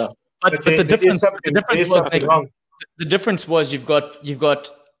 But the difference was you've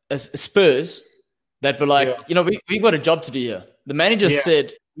got a Spurs that were like, you know, we've got a job to do here. The manager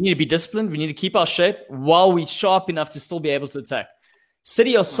said, we need to be disciplined. We need to keep our shape while we're sharp enough to still be able to attack.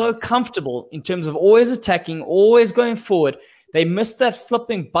 City are so comfortable in terms of always attacking, always going forward. They missed that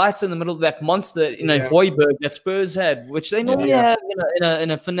flipping bite in the middle of that monster in a Højbjerg that Spurs had, which they normally have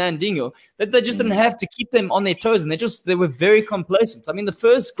in a Fernandinho, that they just didn't have to keep them on their toes. And they were very complacent. I mean, the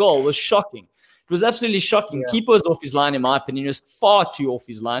first goal was shocking. It was absolutely shocking. Keeper was off his line, in my opinion. It was far too off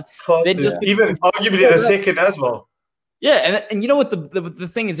his line. Even arguably the second as well. Yeah, and you know what the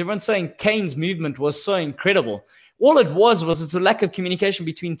thing is? Everyone's saying Kane's movement was so incredible. All it was it's a lack of communication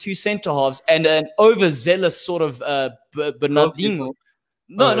between two centre halves and an overzealous sort of Bernardino.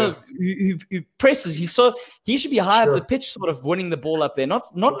 Who presses. He should be high up the pitch, sort of winning the ball up there,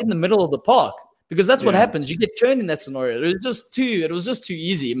 not in the middle of the park. because that's what happens. You get turned in that scenario. It was just too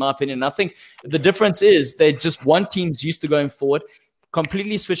easy, in my opinion. I think the difference is they just one team's used to going forward,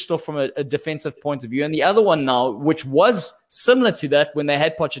 completely switched off from a defensive point of view, and the other one now, which was similar to that when they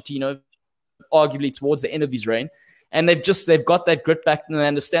had Pochettino, arguably towards the end of his reign. And they've got that grit back, and they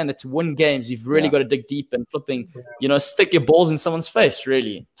understand that to win games, you've really got to dig deep and flipping, stick your balls in someone's face,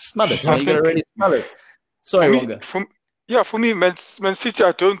 really. Smother it. You got to really smother it. Sorry, Wonga. For me, Man City,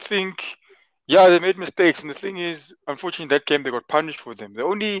 I don't think, they made mistakes. And the thing is, unfortunately, that game, they got punished for them.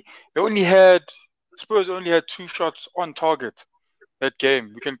 Spurs only had 2 shots on target that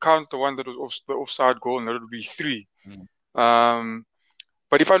game. We can count the one that was the offside goal, and that would be 3.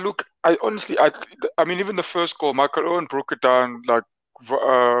 But if I look, I mean, even the first goal, Michael Owen broke it down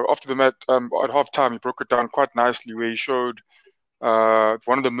after the match at halftime. He broke it down quite nicely, where he showed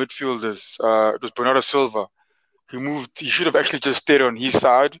one of the midfielders. It was Bernardo Silva. He should have actually just stayed on his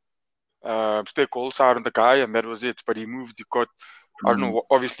side, stay goal side on the guy, and that was it. But he moved. He got, I don't know.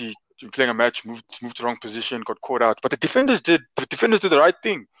 Obviously, playing a match, moved to the wrong position, got caught out. But the defenders did the right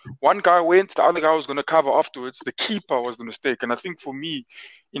thing. One guy went, the other guy was going to cover afterwards. The keeper was the mistake. And I think for me,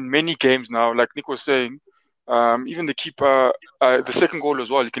 in many games now, like Nick was saying, even the keeper, the second goal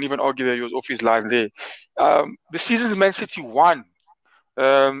as well, you can even argue that he was off his line there. The season's Man City won.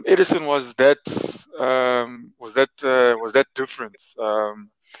 Ederson was that difference for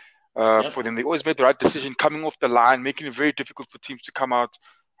them. They always made the right decision, coming off the line, making it very difficult for teams to come out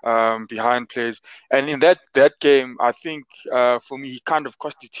behind players. And in that game, I think for me, he kind of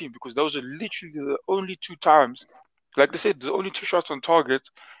cost his team, because those are literally the only 2 times, like they said, there's only 2 shots on target,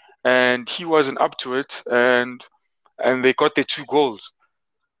 and he wasn't up to it, and they got their 2 goals.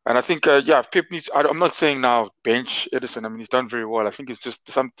 And I think, Pep needs, I'm not saying now bench Ederson. I mean, he's done very well. I think it's just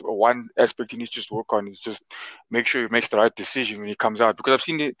one aspect he needs to just work on is just make sure he makes the right decision when he comes out. Because I've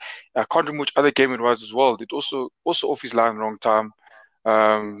seen it, I can't remember which other game it was as well. It also off his line wrong time.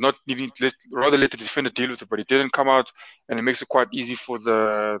 Not even rather let the defender deal with it, but he didn't come out, and it makes it quite easy for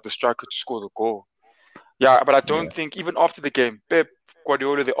the striker to score the goal. Yeah, but I don't think, even after the game, Pep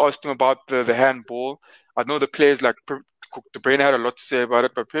Guardiola, they asked him about the handball. I know the players like De Bruyne had a lot to say about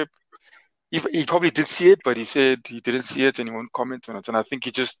it, but Pep, he probably did see it, but he said he didn't see it and he won't comment on it. And I think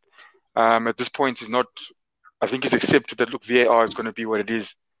he just, at this point, I think he's accepted that, look, VAR is going to be what it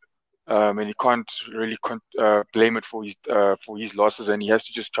is. And he can't really blame it for his losses, and he has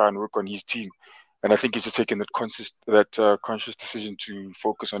to just try and work on his team. And I think he's just taking that conscious decision to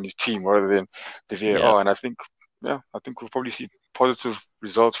focus on his team rather than the VAR. Yeah. And I think we'll probably see positive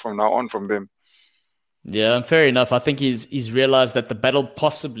results from now on from them. Yeah, fair enough. I think he's realized that the battle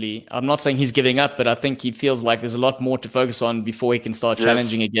possibly, I'm not saying he's giving up, but I think he feels like there's a lot more to focus on before he can start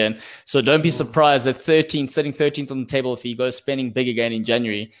challenging again. So don't be surprised at sitting 13th on the table if he goes spending big again in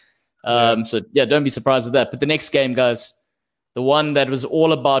January. So don't be surprised at that. But the next game, guys, the one that was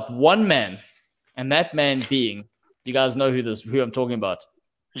all about one man, and that man being, you guys know who I'm talking about?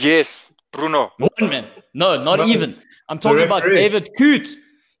 Yes, Bruno. One man. No, not even. I'm talking about David Coote.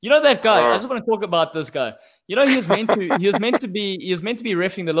 You know that guy? I just want to talk about this guy. You know, he was meant to be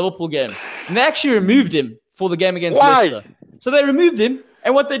reffing the Liverpool game, and they actually removed him for the game against Leicester. So they removed him,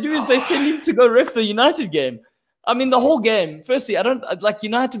 and what they do is they send him to go ref the United game. I mean, the whole game. Firstly, I don't like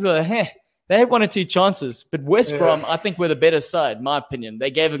United. They had 1 or 2 chances, but West Brom, I think, were the better side, in my opinion. They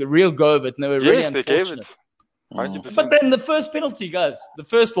gave a real go of it, and they were really unfortunate. They gave it. 100%. But then the first penalty, guys, the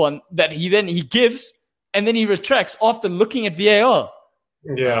first one that he gives, and then he retracts after looking at VAR.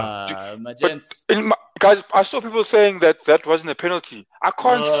 Yeah, my gents. Guys, I saw people saying that wasn't a penalty. I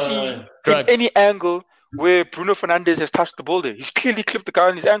can't see in any angle where Bruno Fernandes has touched the ball there. He's clearly clipped the guy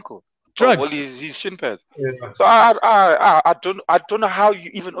on his ankle. Drugs. His shin pad. Yeah. So I don't know how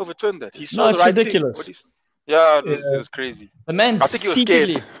you even overturn that. He saw it's ridiculous. It was crazy. The man, I think he was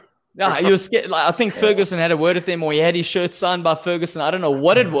scared. Yeah, he was scared. Like, I think Ferguson had a word with him, or he had his shirt signed by Ferguson. I don't know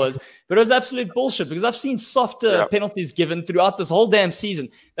what it was, but it was absolute bullshit, because I've seen softer penalties given throughout this whole damn season.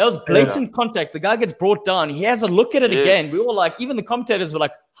 That was blatant contact. The guy gets brought down. He has a look at it again. We were like, even the commentators were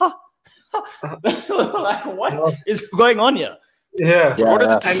like, like, what is going on here? Yeah.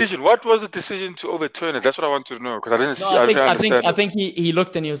 What was the decision to overturn it? That's what I want to know, because I didn't see. I think he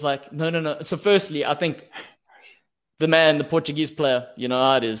looked and he was like, no. So firstly, I think the Portuguese player, you know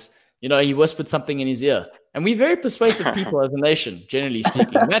how it is. You know, he whispered something in his ear. And we're very persuasive people as a nation, generally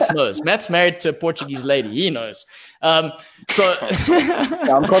speaking. Matt knows. Matt's married to a Portuguese lady. He knows. I'm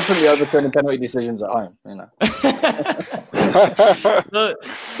constantly overturning penalty decisions at home, you know.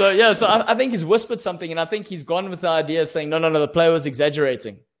 So I think he's whispered something, and I think he's gone with the idea saying, no, the player was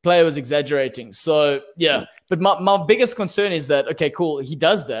exaggerating. player was exaggerating. So, yeah. But my biggest concern is that, okay, cool, he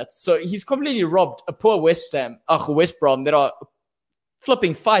does that. So he's completely robbed a poor West Brom that are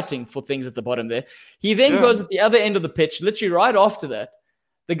flipping fighting for things at the bottom there. He then goes at the other end of the pitch, literally right after that.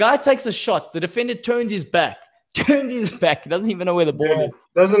 The guy takes a shot. The defender turns his back. Doesn't even know where the ball is.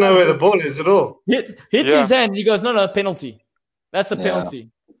 Doesn't know where the ball is at all. Hits his hand. And he goes, no, penalty. That's a penalty.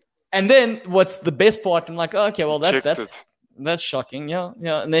 And then what's the best part? I'm like, oh, okay, well, that's shocking. Yeah.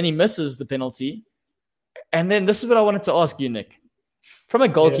 And then he misses the penalty. And then this is what I wanted to ask you, Nick. From a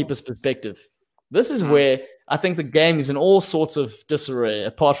goalkeeper's perspective, this is where I think the game is in all sorts of disarray,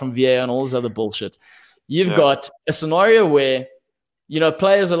 apart from VAR and all this other bullshit. You've got a scenario where,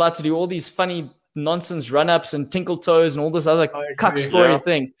 players are allowed to do all these funny nonsense run-ups and tinkle toes and all this other cuck story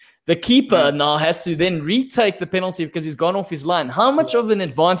thing. The keeper now has to then retake the penalty because he's gone off his line. How much of an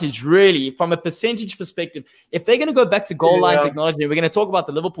advantage, really, from a percentage perspective, if they're going to go back to goal line technology, we're going to talk about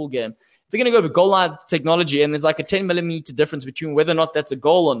the Liverpool game. If they're going to go with goal line technology and there's like a 10 millimeter difference between whether or not that's a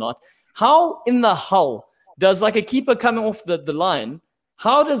goal or not, how in the hell does like a keeper coming off the line,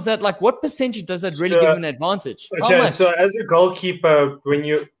 how does that, like, what percentage does that really give an advantage? Okay, so as a goalkeeper, when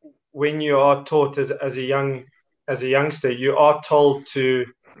you are taught as a youngster, you are told to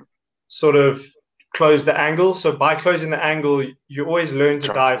sort of close the angle. So by closing the angle, you always learn to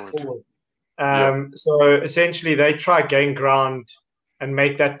dive forward. So essentially, they try gain ground and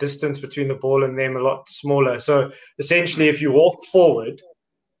make that distance between the ball and them a lot smaller. So essentially, if you walk forward,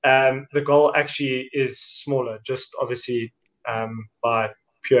 the goal actually is smaller, just obviously by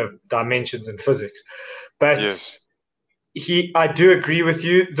pure dimensions and physics. But I do agree with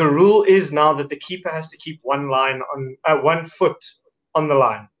you. The rule is now that the keeper has to keep one foot on the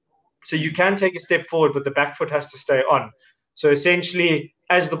line. So you can take a step forward, but the back foot has to stay on. So essentially,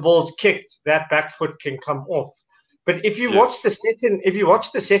 as the ball's kicked, that back foot can come off. But if you watch the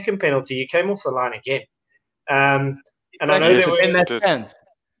second penalty, he came off the line again. And I know they were in that stand.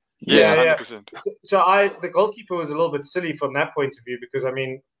 Yeah. So the goalkeeper was a little bit silly from that point of view because, I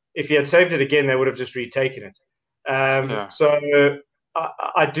mean, if he had saved it again, they would have just retaken it. So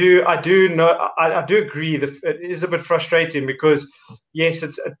I do agree that it is a bit frustrating because yes,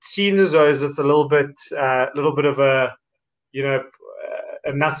 it seems as though it's a little bit of a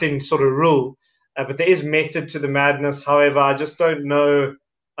a nothing sort of rule, but there is method to the madness. However, I just don't know.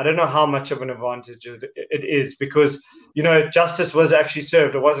 I don't know how much of an advantage it is because justice was actually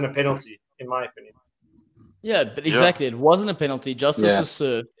served. It wasn't a penalty, in my opinion. Yeah, but exactly, it wasn't a penalty. Justice was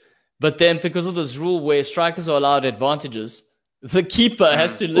served, but then because of this rule where strikers are allowed advantages, the keeper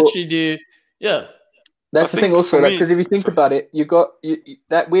has to literally do. Yeah, that's the thing. Also, because if you think about it, you got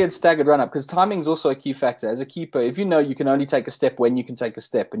that weird staggered run up. Because timing is also a key factor. As a keeper, if you know you can only take a step when you can take a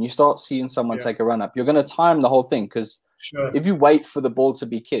step, and you start seeing someone take a run up, you're going to time the whole thing. Because if you wait for the ball to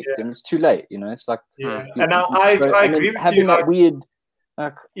be kicked, then it's too late. It's like and I agree with having you. That weird.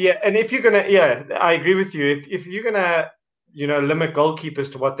 And if you're gonna, I agree with you. If you're gonna, limit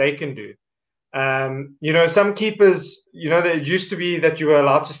goalkeepers to what they can do, some keepers, there used to be that you were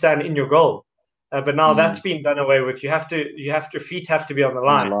allowed to stand in your goal, but now that's been done away with. Your feet have to be on the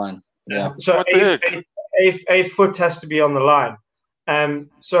line. So a foot has to be on the line.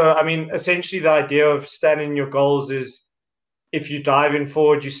 So I mean, essentially, the idea of standing in your goals is if you dive in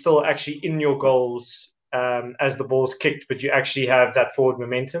forward, you're still actually in your goals. As the ball's kicked, but you actually have that forward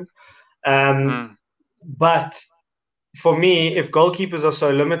momentum. But for me, if goalkeepers are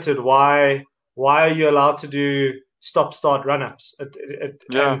so limited, why are you allowed to do stop-start run-ups? It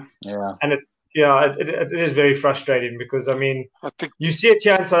is very frustrating because you see it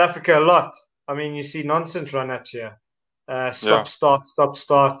here in South Africa a lot. I mean, you see nonsense run-ups here. Stop,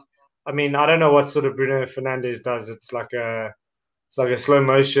 start. I mean, I don't know what sort of Bruno Fernandes does. It's like a slow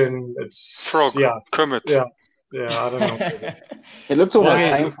motion. It's frog. Kermit. Yeah, I don't know. It looked almost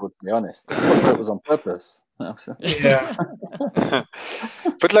painful, to be honest. I thought it was on purpose. Yeah.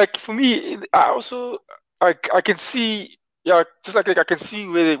 But like for me, I also I can see just like I can see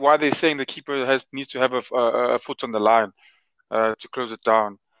why they're saying the keeper needs to have a foot on the line to close it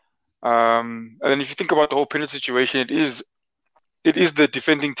down. And then if you think about the whole penalty situation, it is the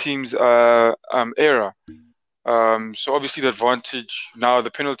defending team's error. So obviously the advantage now,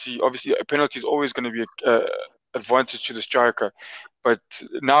 the penalty. Obviously, a penalty is always going to be an advantage to the striker, but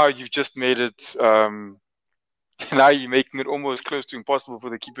now you've just made it. Now you're making it almost close to impossible for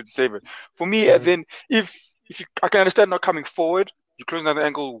the keeper to save it. For me, then if I can understand not coming forward, you're closing down the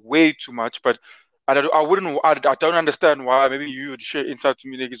angle way too much, but I don't understand why. Maybe you would share insight to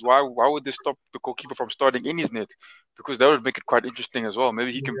me, like, is why would they stop the goalkeeper from starting in his net? Because that would make it quite interesting as well.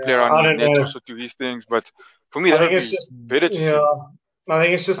 Maybe he can play around his net, also do his things. But for me, that would be better to see. I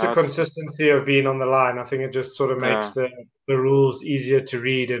think it's just the consistency of being on the line. I think it just sort of makes the rules easier to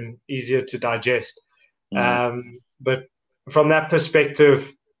read and easier to digest. But from that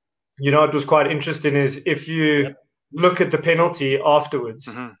perspective, it was quite interesting is if you look at the penalty afterwards,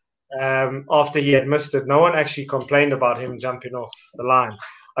 after he had missed it, no one actually complained about him jumping off the line.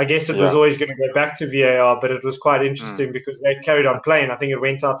 I guess it was always going to go back to VAR, but it was quite interesting because they carried on playing. I think it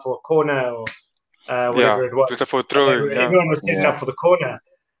went out for a corner or whatever it was. For throwing, everyone was setting up for the corner.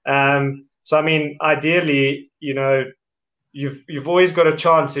 So I mean, ideally, you've always got a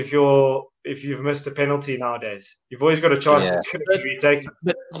chance if you've missed a penalty nowadays. You've always got a chance it's going to be retaken.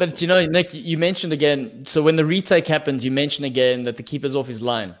 But Nick, you mentioned again. So when the retake happens, you mentioned again that the keeper's off his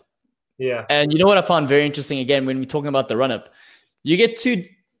line. Yeah. And you know what I found very interesting again when we're talking about the run up, you get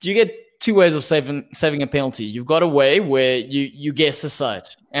two ways of saving a penalty. You've got a way where you guess a side.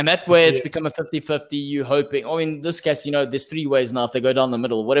 And that way it's become a 50-50. You hoping. I mean, in this case, there's three ways now if they go down the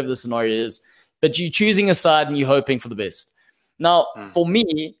middle, whatever the scenario is. But you're choosing a side and you're hoping for the best. Now, for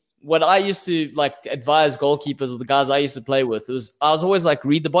me, what I used to advise goalkeepers or the guys I used to play with was I was always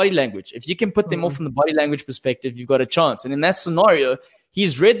read the body language. If you can put them off from the body language perspective, you've got a chance. And in that scenario,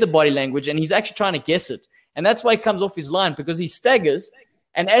 he's read the body language and he's actually trying to guess it. And that's why he comes off his line because he staggers.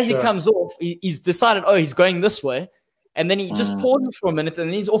 And as he comes off, he's decided, he's going this way. And then he just pauses for a minute and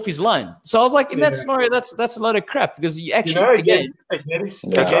then he's off his line. So I was like, in that scenario, that's a load of crap because you actually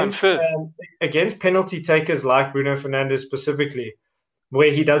against penalty takers like Bruno Fernandes specifically,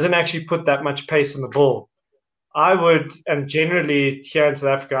 where he doesn't actually put that much pace on the ball. I would, and generally here in South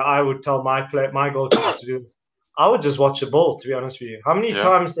Africa, I would tell my goalkeeper to do this. I would just watch the ball, to be honest with you. How many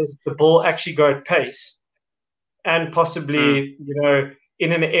times does the ball actually go at pace? And possibly,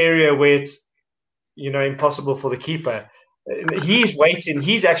 in an area where it's, impossible for the keeper. He's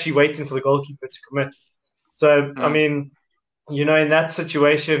actually waiting for the goalkeeper to commit. So, I mean, in that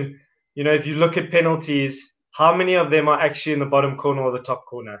situation, if you look at penalties, how many of them are actually in the bottom corner or the top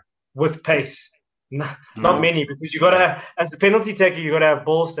corner with pace? Not many, because you got to, as the penalty taker, you got to have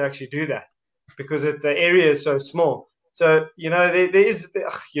balls to actually do that because the area is so small. So, there is,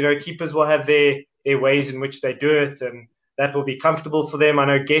 keepers will have their ways in which they do it, and that will be comfortable for them. I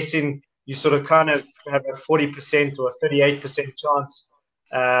know guessing, you sort of kind of have a 40% or a 38% chance.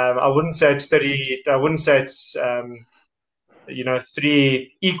 I wouldn't say it's 30. I wouldn't say it's,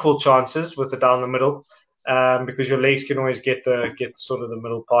 three equal chances with the down the middle, because your legs can always get sort of the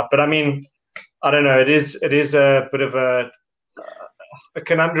middle part. But I mean, I don't know. It is a bit of a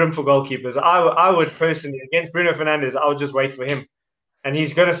conundrum for goalkeepers. I would personally, against Bruno Fernandes, I would just wait for him. And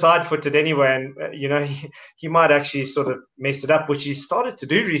he's going to side-foot it anyway. And, he might actually sort of mess it up, which he's started to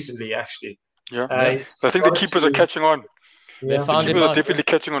do recently, actually. Yeah. I think the keepers are catching on. They found him out. They're definitely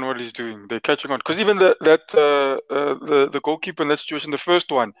catching on what he's doing. They're catching on. Because even the goalkeeper in that situation, the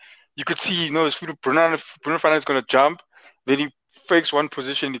first one, you could see, Bruno Fernandes is going to jump. Then he fakes one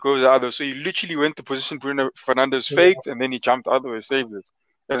position, he goes the other. So he literally went to position Bruno Fernandes faked, and then he jumped the other way, saved it.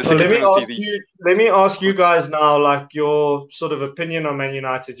 Well, let me ask you guys now, your sort of opinion on Man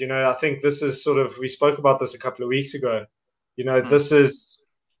United. I think this is sort of, we spoke about this a couple of weeks ago. This is,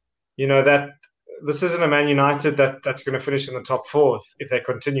 this isn't a Man United that's going to finish in the top four if they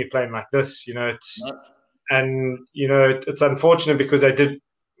continue playing like this. It's unfortunate because they did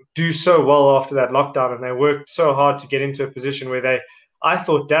do so well after that lockdown and they worked so hard to get into a position where I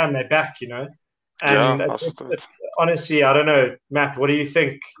thought, damn, they're back. And honestly, I don't know, Matt, what do you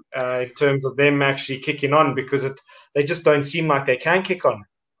think in terms of them actually kicking on? Because they just don't seem like they can kick on.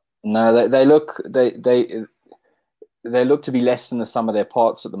 No, they look to be less than the sum of their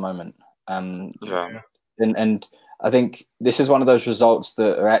parts at the moment. And I think this is one of those results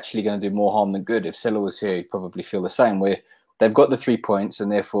that are actually going to do more harm than good. If Silla was here, he'd probably feel the same. Where they've got the 3 points,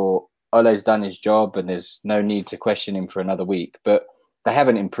 and therefore Ole's done his job, and there's no need to question him for another week. But they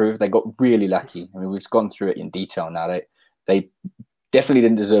haven't improved. They got really lucky. I mean, we've gone through it in detail now. They definitely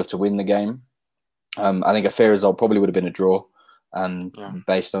didn't deserve to win the game. I think a fair result probably would have been a draw,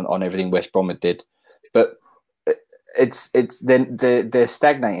 based on everything West Brom did. But they're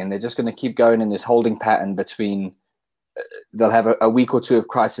stagnating. They're just going to keep going in this holding pattern between. They'll have a week or two of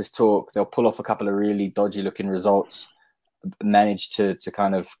crisis talk. They'll pull off a couple of really dodgy looking results, manage to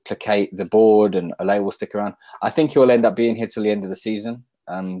kind of placate the board, and Ole will stick around. I think he'll end up being here till the end of the season,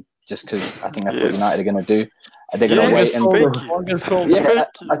 just because I think that's what United are going to do. They're going to wait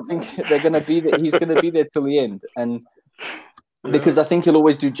I think they're going to be there. He's going to be there till the end, and because I think he'll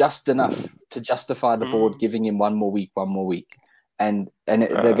always do just enough to justify the board giving him one more week, and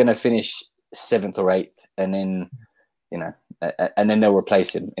they're going to finish 7th or 8th, and then and then they'll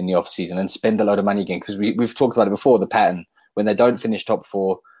replace him in the off season and spend a lot of money again, because we've talked about it before, the pattern when they don't finish top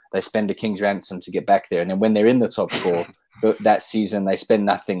 4, they spend a king's ransom to get back there, and then when they're in the top 4 that season, they spend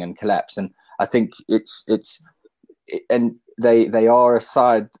nothing and collapse. And I think and they are a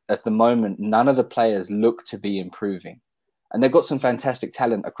side at the moment. None of the players look to be improving, and they've got some fantastic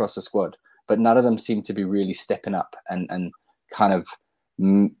talent across the squad, but none of them seem to be really stepping up and kind of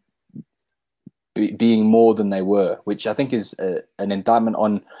being more than they were, which I think is an indictment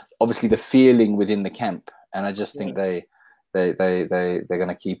on obviously the feeling within the camp. And I just think they're going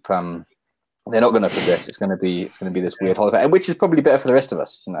to keep. They're not going to progress. It's going to be this weird holiday, which is probably better for the rest of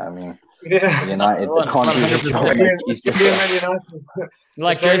us. You know, I mean, United can't do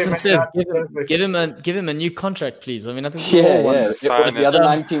like Jason says, give him a new contract, please. I mean, I think the other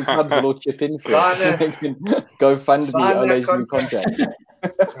 19 clubs will all chip in for it. They can go fund the Ole's new contract.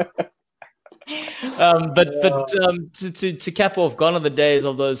 To cap off, gone are the days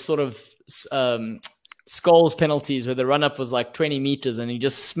of those sort of Scholes penalties where the run-up was like 20 meters and he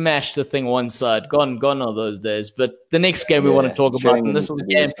just smashed the thing one side. Gone are those days. But the next game we want to talk about, and this is the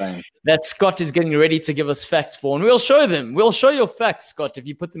game that Scott is getting ready to give us facts for, and we'll show them. We'll show your facts, Scott, if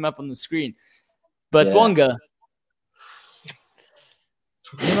you put them up on the screen. But Wonga,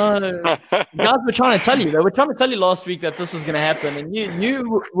 you know, guys were trying to tell you. They were trying to tell you last week that this was going to happen, and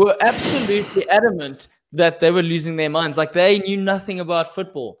you were absolutely adamant that they were losing their minds, like they knew nothing about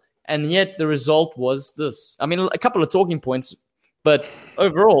football. And yet the result was this. I mean, a couple of talking points, but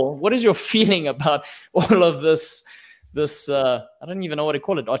overall, what is your feeling about all of this, I don't even know what to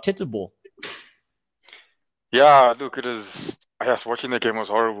call it, Arteta ball? Yeah, look, it is. Yes, watching the game was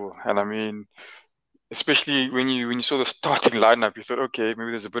horrible. And I mean, especially when you saw the starting lineup, you thought, okay,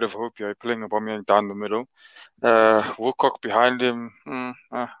 maybe there's a bit of hope here. Playing Aubameyang down the middle. Wilcock behind him.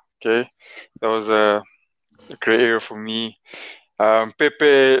 Okay. That was a great area for me.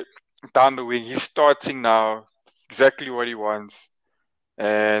 Pepe down the wing, he's starting now, exactly what he wants.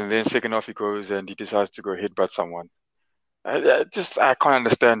 And then second off he goes and he decides to go headbutt someone. I can't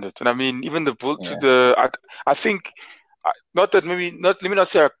understand it. And I mean, even the bull to the, I think, let me not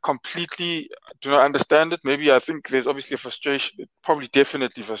say I completely do not understand it. Maybe I think there's obviously a frustration, probably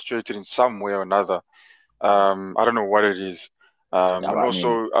definitely frustrated in some way or another. I don't know what it is.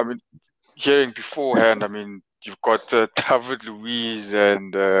 I mean, hearing beforehand, I mean, you've got David Luiz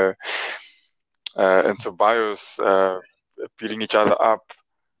and Ceballos beating each other up.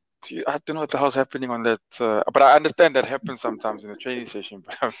 I don't know what the hell's happening on that. But I understand that happens sometimes in a training session.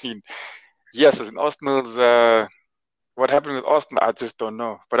 But I mean, yes, as in Arsenal's, what happened with Arsenal, I just don't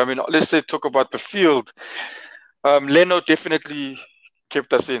know. But I mean, let's say talk about the field. Leno definitely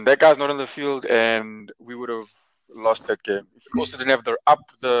kept us in. That guy's not on the field, and we would have lost that game. If we also didn't have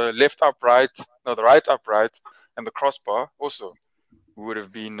the left upright, the right upright, and the crossbar, also, we would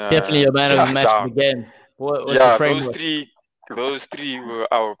have been definitely a man of the match down. of the game. What's the framework? Those three were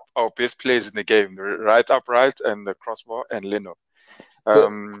our best players in the game: the right upright and the crossbar, and Leno.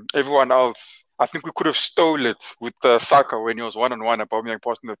 Everyone else, I think we could have stole it with Saka when he was 1-on-1. Aubameyang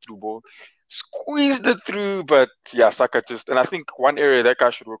passing the through ball, squeezed it through, but Saka just. And I think one area that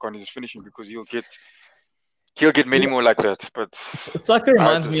guy should work on is finishing, because he'll get many more like that. But Saka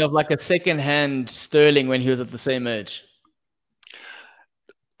reminds me of like a second-hand Sterling when he was at the same age.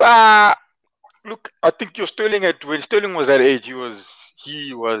 Look, I think when Sterling was that age, he was.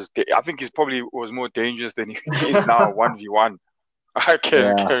 I think he's probably was more dangerous than he is now. 1v1. I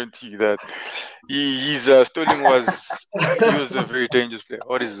can guarantee you that. Sterling was a very dangerous player.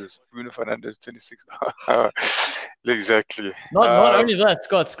 What is this? Bruno Fernandes, 26. Exactly. Not only that,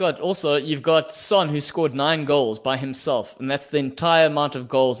 Scott. Also, you've got Son, who scored 9 goals by himself, and that's the entire amount of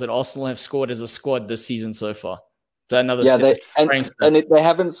goals that Arsenal have scored as a squad this season so far. Another they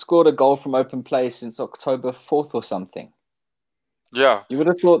haven't scored a goal from open play since October 4th or something. Yeah, you would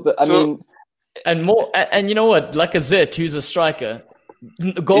have thought that. I mean, and more. And you know what? Like a Zet, who's a striker,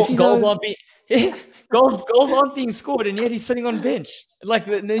 goals aren't being scored, and yet he's sitting on bench. Like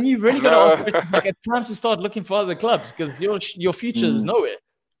then you've really got to. Like it's time to start looking for other clubs, because your future is nowhere.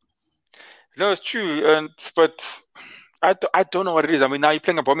 No, it's true, but I don't know what it is. I mean, now you're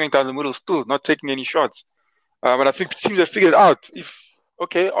playing Aubameyang down the middle, still not taking any shots. But I think teams have figured it out.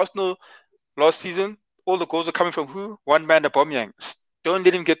 Arsenal last season, all the goals are coming from who? One man, Aubameyang. Don't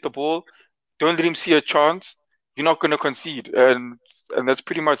let him get the ball. Don't let him see a chance. You're not going to concede. And that's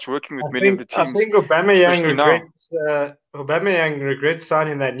pretty much working with many of the teams. I think Aubameyang regrets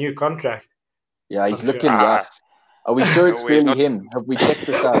signing that new contract. Yeah, he's looking rough. Are we sure it's really him? Have we checked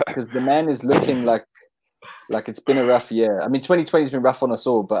this out? Because the man is looking like it's been a rough year. I mean, 2020 has been rough on us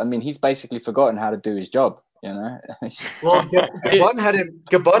all, but I mean, he's basically forgotten how to do his job. You know. Well,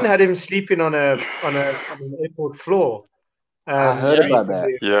 Gabon had him sleeping on an airport floor I heard about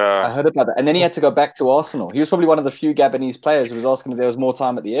that. Yeah. I heard about that. And then he had to go back to Arsenal. He was probably one of the few Gabonese players who was asking if there was more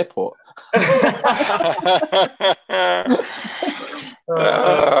time at the airport.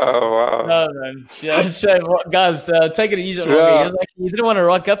 Wow. No, man. Yeah, so, guys, take it easy on me. He didn't want to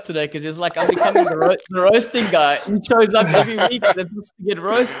rock up today because he's like, I'm becoming the roasting guy. He shows up every week and just to get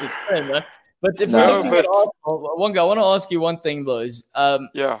roasted. But if we're looking at Arsenal, one guy, I want to ask you one thing, though.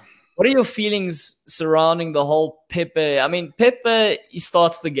 What are your feelings surrounding the whole Pepe? I mean, Pepe, he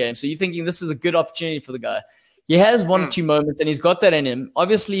starts the game. So you're thinking this is a good opportunity for the guy. He has one or two moments and he's got that in him.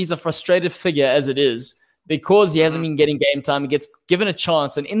 Obviously, he's a frustrated figure as it is because he hasn't been getting game time. He gets given a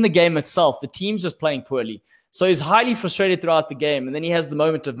chance. And in the game itself, the team's just playing poorly. So he's highly frustrated throughout the game. And then he has the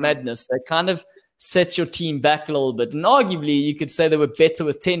moment of madness that kind of sets your team back a little bit. And arguably, you could say they were better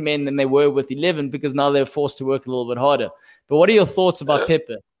with 10 men than they were with 11 because now they're forced to work a little bit harder. But what are your thoughts about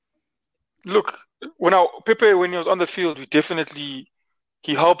Pepe? Look, Pepe, when he was on the field, he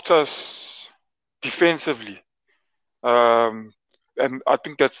helped us defensively. And I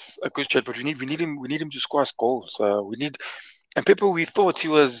think that's a good shot, but we need him to score us goals. And Pepe, we thought he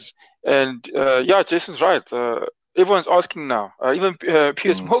was, and Jason's right. Everyone's asking now. Even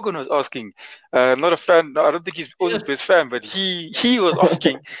Piers Morgan was asking. Not a fan. No, I don't think he's Ozil's best fan, but he was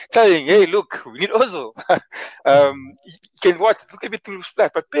asking, saying, "Hey, look, we need Ozil. Can what? Look, everything looks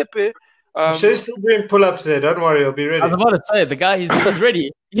flat." But Pepe. I'm sure he's still doing pull-ups there. Don't worry, he'll be ready. I was about to say, the guy, he's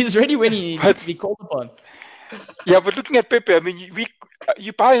ready. He's ready when he needs to be called upon. Yeah, but looking at Pepe, I mean,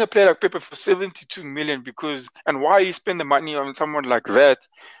 you're buying a player like Pepe for 72 million and why you spend the money on someone like that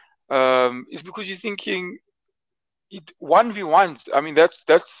is because you're thinking 1v1s. I mean,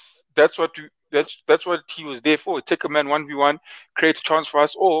 that's what he was there for. Take a man 1v1, create a chance for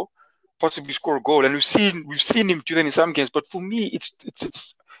us, or possibly score a goal. And we've seen him do that in some games. But for me,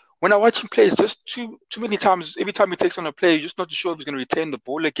 it's when I watch him play, it's just too many times. Every time he takes on a play, you're just not sure if he's going to retain the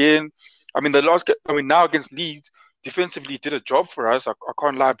ball again. I mean, now against Leeds, defensively, he did a job for us. I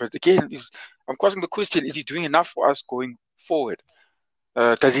can't lie. But again, I'm asking the question: is he doing enough for us going forward?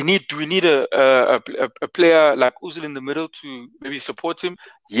 Do we need a player like Ozil in the middle to maybe support him?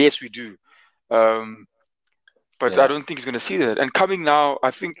 Yes, we do. But I don't think he's going to see that. And coming now,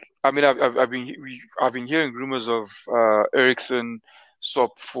 I've been hearing rumors of Eriksen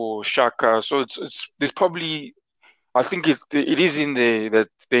swap for Xhaka. So there's probably, I think it is in there that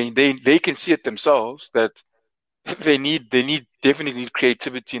they can see it themselves that they definitely need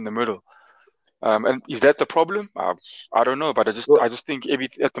creativity in the middle. And is that the problem? I don't know, but I just think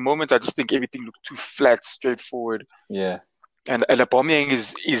at the moment everything looks too flat, straightforward. Yeah. And Aubameyang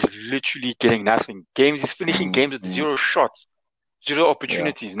is literally getting nothing. He's finishing games with 0 shots, 0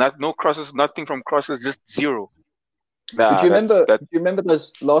 opportunities, no crosses, nothing from crosses, just 0. Do you remember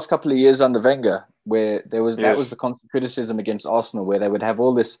those last couple of years under Wenger where that was the constant criticism against Arsenal, where they would have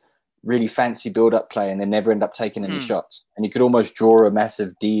all this really fancy build-up play and they never end up taking any shots, and you could almost draw a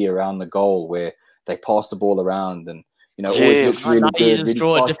massive D around the goal where they pass the ball around and always looks really good. You just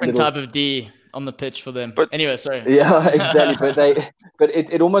draw a different type of D on the pitch for them. But anyway, sorry. Yeah, exactly. but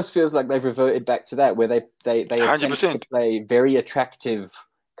it almost feels like they've reverted back to that, where they attempt to play very attractive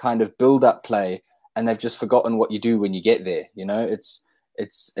kind of build-up play, and they've just forgotten what you do when you get there. And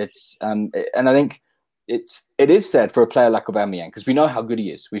I think it is sad for a player like Aubameyang, because we know how good he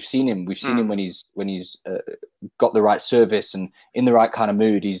is. We've seen him when he's got the right service and in the right kind of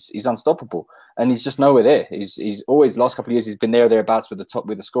mood. He's unstoppable, and he's just nowhere there. He's always, last couple of years, he's been thereabouts with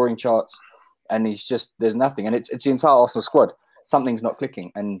the scoring charts, and there's nothing. And it's the entire Arsenal squad. Something's not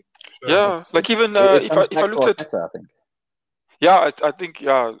clicking. And like even if I look at Arteta, I think. Yeah, I think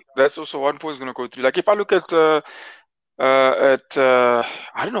that's also one point is going to go through. Like if I look at I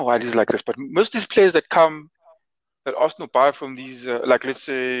don't know why it is like this, but most of these players that Arsenal buy from these, like let's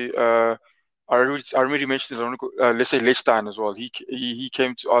say, I already mentioned it. Let's say Lichtstein as well. He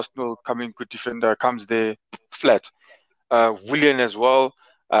came to Arsenal, coming good defender, comes there flat. Willian as well.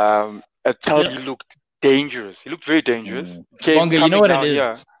 At times he looked dangerous. He looked very dangerous. Bonga, you know what it is.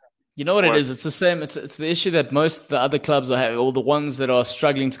 Yeah. You know what it is? It's the same. It's the issue that most of the other clubs are having, or the ones that are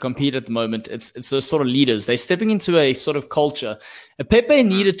struggling to compete at the moment. It's those sort of leaders. They're stepping into a sort of culture. Pepe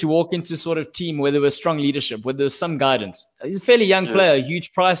needed to walk into sort of team where there was strong leadership, where there's some guidance. He's a fairly young player, a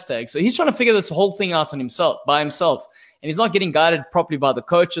huge price tag. So he's trying to figure this whole thing out by himself. And he's not getting guided properly by the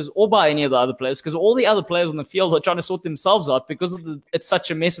coaches or by any of the other players, because all the other players on the field are trying to sort themselves out because it's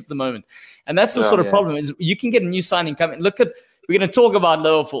such a mess at the moment. And that's the sort of problem, is you can get a new signing coming. We're going to talk about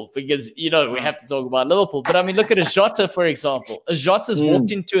Liverpool because, we have to talk about Liverpool. But, I mean, look at Jota, for example. Jota's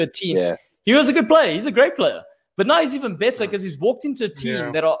walked into a team. Yeah. He was a good player. He's a great player. But now he's even better because he's walked into a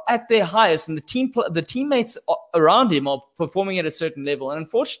team that are at their highest, and the teammates around him are performing at a certain level. And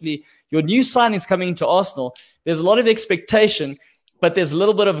unfortunately, your new signings coming into Arsenal, there's a lot of expectation, but there's a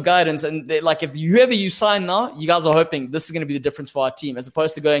little bit of guidance. And like, if whoever you sign now, you guys are hoping this is going to be the difference for our team, as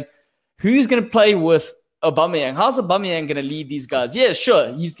opposed to going, who's going to play with Aubameyang? How's Aubameyang going to lead these guys? Yeah,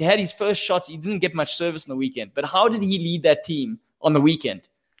 sure. He's had his first shots. He didn't get much service on the weekend. But how did he lead that team on the weekend?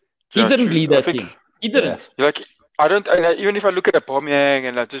 He didn't lead that team. He didn't. Like, I don't, even if I look at Aubameyang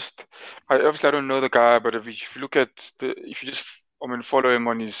and obviously I don't know the guy, but if you look at if you just, follow him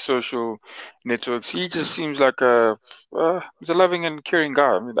on his social networks, he just seems like he's a loving and caring guy.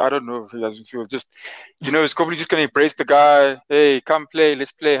 I mean, I don't know if he doesn't feel just, he's probably just going to embrace the guy. Hey, come play,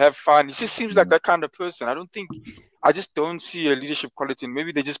 let's play, have fun. He just seems like that kind of person. I just don't see a leadership quality. And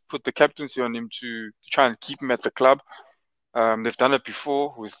maybe they just put the captaincy on him to try and keep him at the club. They've done it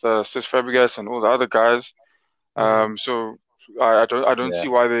before with Cesc Fabregas and all the other guys. So I don't see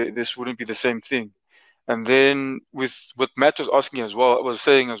why this wouldn't be the same thing. And then with what Matt was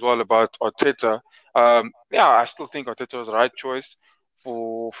saying as well about Arteta, I still think Arteta was the right choice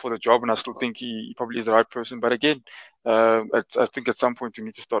for the job, and I still think he probably is the right person. But again, I think at some point you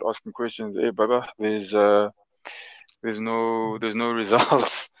need to start asking questions. Hey, Baba, there's no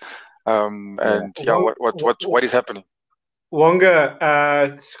results, what is happening?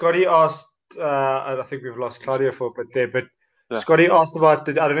 Wonga, Scotty asked. I think we've lost Claudio for a bit there, but yeah. Scotty asked about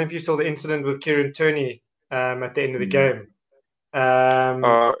I don't know if you saw the incident with Kieran Tierney at the end of the game.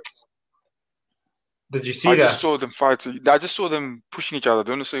 Did you see that? I just saw them fight. I just saw them pushing each other. I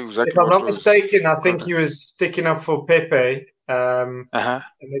don't know exactly. If I'm not mistaken, I think he was sticking up for Pepe. And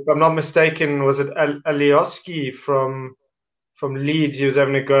if I'm not mistaken, was it Alioski from Leeds he was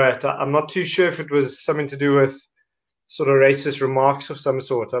having a go at? I'm not too sure if it was something to do with sort of racist remarks of some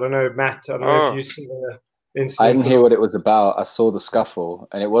sort. I don't know, Matt. I don't know if you see the incident. I didn't hear what it was about. I saw the scuffle,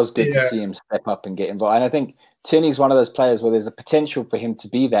 and it was good to see him step up and get involved. And I think Tierney's one of those players where there's a potential for him to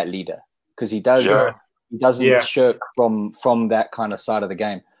be that leader, because he doesn't shirk from that kind of side of the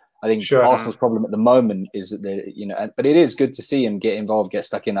game. I think Arsenal's problem at the moment is that but it is good to see him get involved, get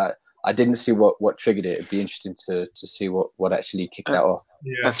stuck in. I didn't see what triggered it. It'd be interesting to see what actually kicked that off.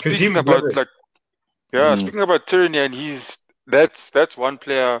 Yeah, and speaking about speaking about Tierney, and that's one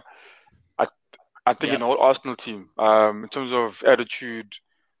player I think in all Arsenal team, in terms of attitude,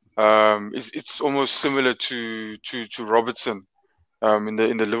 it's almost similar to Robertson in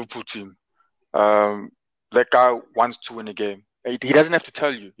the Liverpool team. That guy wants to win a game. He doesn't have to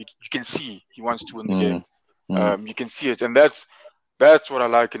tell you. You can see he wants to win the game. You can see it, and that's what I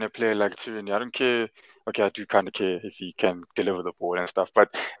like in a player like Tierney. I don't care. Okay, I do kind of care if he can deliver the ball and stuff, but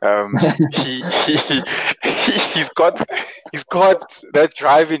he's got that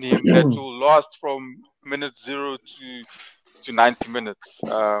drive in him that will last from minute 0 to 90 minutes.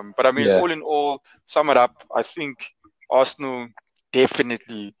 But I mean, all in all, sum it up, I think Arsenal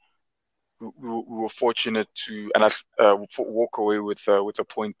definitely we were fortunate to walk away with a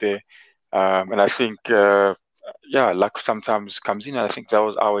point there, and I think luck sometimes comes in. I think that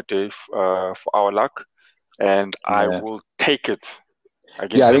was our day for our luck, and I will take it. I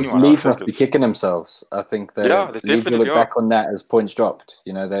think Leeds must be kicking themselves. I think they Leeds will look back on that as points dropped.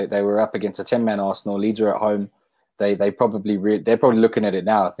 They were up against a 10-man Arsenal. Leeds are at home. They're probably looking at it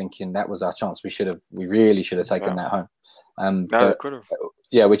now, thinking that was our chance. We really should have taken that home. We could have.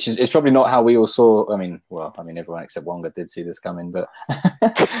 Yeah, which is it's probably not how we all saw. I mean, everyone except Wonga did see this coming, but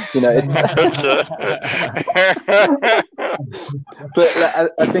But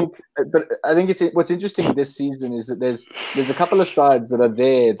I think it's what's interesting this season is that there's a couple of sides that are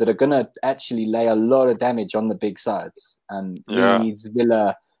there that are going to actually lay a lot of damage on the big sides. Leeds,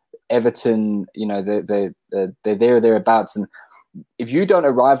 Villa, Everton, they're thereabouts, and if you don't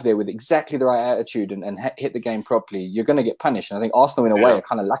arrive there with exactly the right attitude and hit the game properly, you're going to get punished. And I think Arsenal, in a way, are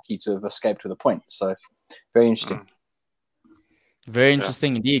kind of lucky to have escaped with a point. So, very interesting. Very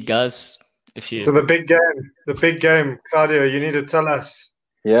interesting indeed, guys. So the big game, Claudio, you need to tell us.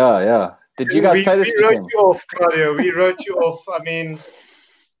 Yeah. Did you guys play this weekend? We wrote you off, Claudio. We wrote you off. I mean,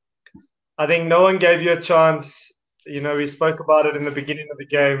 I think no one gave you a chance. We spoke about it in the beginning of the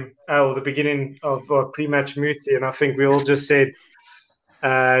game, or the beginning of pre-match Muti, and I think we all just said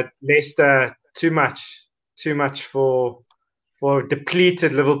Leicester too much for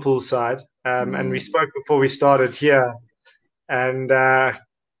depleted Liverpool side. And we spoke before we started here. And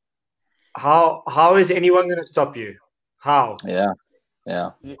how is anyone going to stop you? How? Yeah.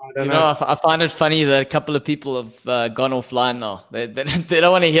 I find it funny that a couple of people have gone offline now. They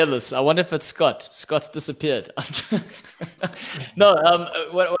don't want to hear this. I wonder if it's Scott. Scott's disappeared. No,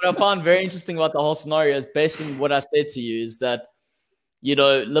 what I found very interesting about the whole scenario is based on what I said to you is that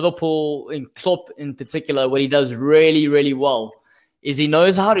Liverpool and Klopp in particular, what he does really, really well is he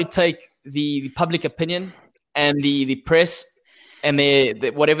knows how to take the public opinion and the press and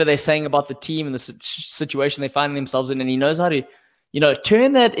whatever they're saying about the team and the situation they find themselves in, and he knows how to,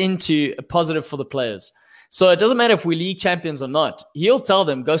 turn that into a positive for the players. So it doesn't matter if we're league champions or not. He'll tell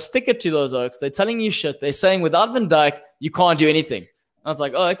them, go stick it to those Oaks. They're telling you shit. They're saying without Van Dijk, you can't do anything. I was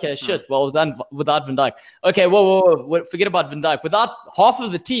like, oh, okay, shit. Well, without Van Dijk. Okay, whoa. Forget about Van Dijk. Without half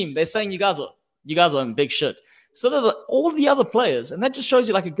of the team, they're saying you guys are in big shit. So do all the other players. And that just shows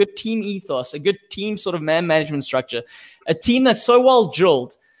you like a good team ethos, a good team sort of man management structure, a team that's so well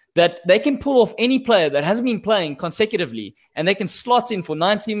drilled that they can pull off any player that hasn't been playing consecutively and they can slot in for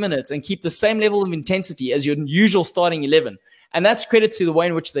 90 minutes and keep the same level of intensity as your usual starting 11. And that's credit to the way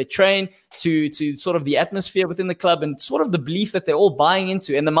in which they train, to sort of the atmosphere within the club and sort of the belief that they're all buying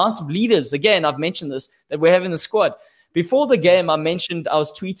into and the amount of leaders, again, I've mentioned this, that we have in the squad. Before the game, I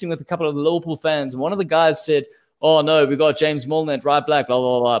was tweeting with a couple of the Liverpool fans, and one of the guys said, oh, no, we got James Milner at right back, blah,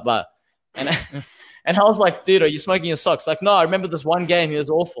 blah, blah, blah. And I was like, dude, are you smoking your socks? Like, no, I remember this one game. He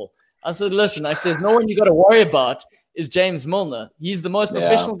was awful. I said, listen, if there's no one you got to worry about is James Milner. He's the most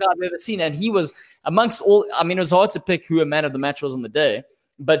professional guy I've ever seen. And he was amongst all, it was hard to pick who a man of the match was on the day.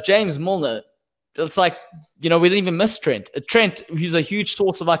 But James Milner, it's like, we didn't even miss Trent. Trent, who's a huge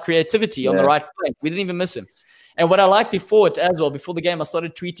source of our creativity on the right flank. We didn't even miss him. And what I liked before the game, I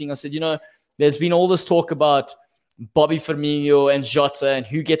started tweeting. I said, there's been all this talk about Bobby Firmino and Jota and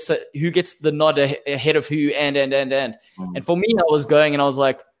who gets the nod ahead of who and. And for me, I was going and I was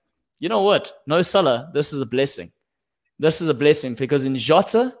like, you know what? No Salah, this is a blessing. This is a blessing because in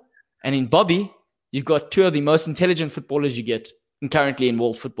Jota and in Bobby, you've got two of the most intelligent footballers you get currently in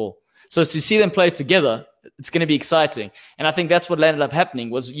world football. So to see them play together, it's going to be exciting. And I think that's what ended up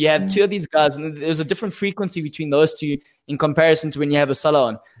happening was you had two of these guys and there's a different frequency between those two in comparison to when you have a Salah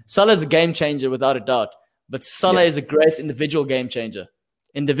on. Salah is a game changer without a doubt. But Salah is a great individual game changer.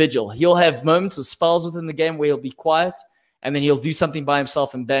 He'll have moments of spells within the game where he'll be quiet and then he'll do something by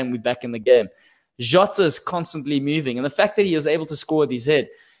himself and bang, we're back in the game. Jota is constantly moving. And the fact that he was able to score with his head.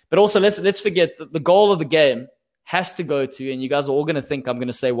 But also, let's forget that the goal of the game has to go to, and you guys are all going to think I'm going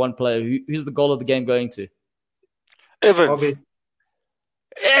to say one player. Who's the goal of the game going to? Evans.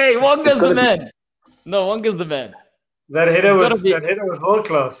 Hey, Wonga's the man. No, Wonga's the man. That header was world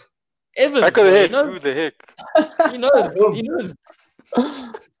class. Evans. Back of the head. Who the heck? He knows.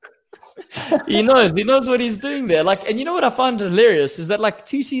 He knows what he's doing there. And you know what I find hilarious is that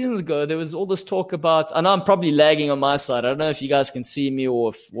 2 seasons ago there was all this talk about. I know I'm probably lagging on my side. I don't know if you guys can see me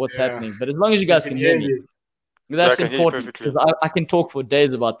or what's happening, but as long as you guys can hear me, that's important because I can talk for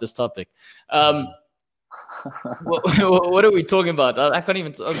days about this topic. What are we talking about? I can't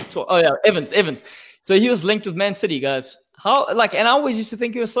even talk. Oh yeah, Evans. So he was linked with Man City, guys. And I always used to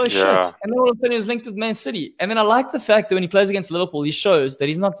think he was so shit. And then all of a sudden he was linked with Man City. And then I like the fact that when he plays against Liverpool, he shows that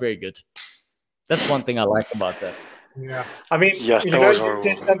he's not very good. That's one thing I like about that. Yeah. You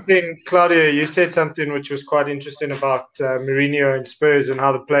said something, Claudio, you said something which was quite interesting about Mourinho and Spurs and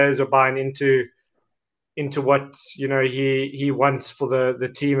how the players are buying into what, he wants for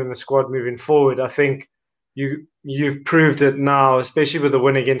the team and the squad moving forward. I think you've proved it now, especially with the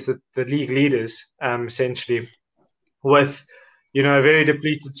win against the league leaders, essentially. With, a very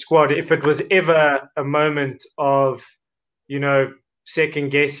depleted squad. If it was ever a moment of, second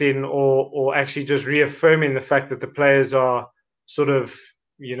guessing or actually just reaffirming the fact that the players are sort of,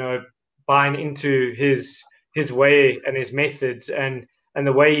 buying into his way and his methods and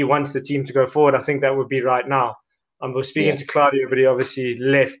the way he wants the team to go forward, I think that would be right now. I was speaking to Claudio, but he obviously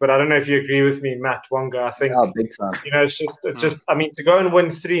left. But I don't know if you agree with me, Matt Wonga. I think, big time. It's just to go and win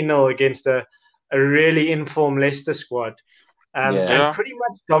 3-0 against a really informed Leicester squad and pretty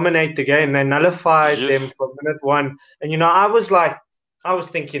much dominate the game. They nullified them from minute one. And, I was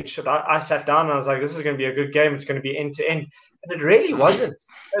thinking, I sat down and I was like, this is going to be a good game. It's going to be end to end. And it really wasn't.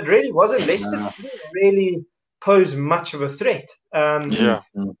 Leicester didn't really pose much of a threat.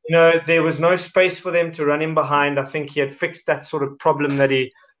 There was no space for them to run in behind. I think he had fixed that sort of problem that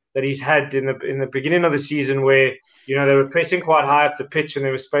he's had in the beginning of the season where, they were pressing quite high up the pitch and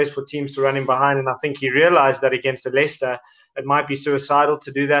there was space for teams to run in behind. And I think he realized that against the Leicester, it might be suicidal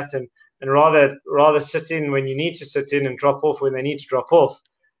to do that and rather sit in when you need to sit in and drop off when they need to drop off.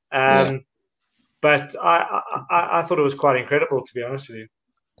 But I thought it was quite incredible, to be honest with you.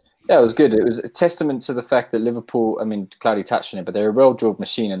 Yeah, it was good. It was a testament to the fact that Liverpool, Claudio touched on it, but they're a well-drilled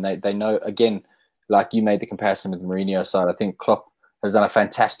machine and they know, again, like you made the comparison with the Mourinho side, I think Klopp has done a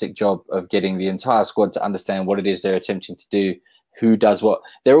fantastic job of getting the entire squad to understand what it is they're attempting to do who does what.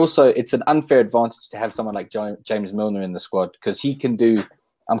 They're also, it's an unfair advantage to have someone like James Milner in the squad because he can do.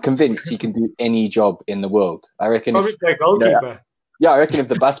 I'm convinced he can do any job in the world. I reckon. Probably play goalkeeper. I reckon if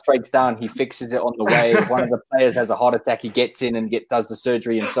the bus breaks down, he fixes it on the way. If one of the players has a heart attack, he gets in and does the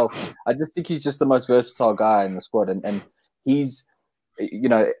surgery himself. I just think he's just the most versatile guy in the squad, and he's,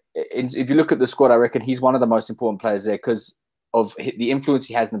 if you look at the squad, I reckon he's one of the most important players there because of the influence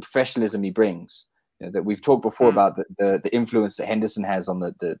he has and the professionalism he brings. That we've talked before about the influence that Henderson has on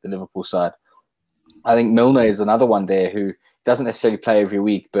the Liverpool side. I think Milner is another one there who doesn't necessarily play every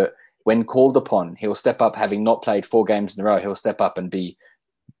week, but when called upon, he'll step up. Having not played 4 games in a row, he'll step up and be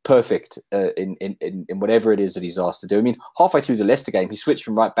perfect in whatever it is that he's asked to do. I mean, halfway through the Leicester game, he switched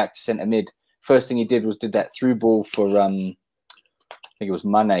from right back to centre mid. First thing he did was did that through ball for I think it was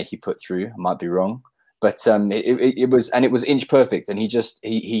Mane he put through. I might be wrong, but it was inch perfect, and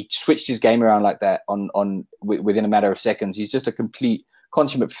he switched his game around like that within a matter of seconds. He's just a complete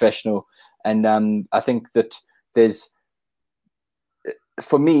consummate professional, and I think that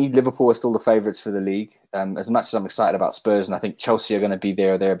for me, Liverpool are still the favourites for the league. As much as I'm excited about Spurs, and I think Chelsea are going to be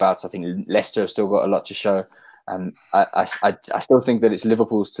there or thereabouts, I think Leicester have still got a lot to show. I still think that it's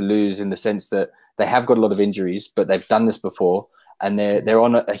Liverpool's to lose in the sense that they have got a lot of injuries, but they've done this before, and they're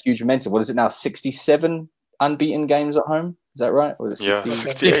on a huge momentum. What is it now? 67 unbeaten games at home. Is that right? Or is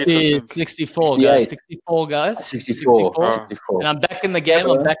it 64, guys. 64, guys. 64. And I'm back in the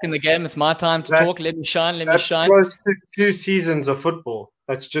game. It's my time to talk. Let me shine. That's close to 2 seasons of football.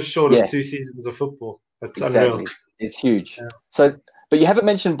 That's just short of 2 seasons of football. That's unreal. It's huge. Yeah. So, but you haven't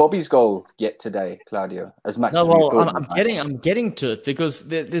mentioned Bobby's goal yet today, Claudio, as much as we thought. I'm getting to it because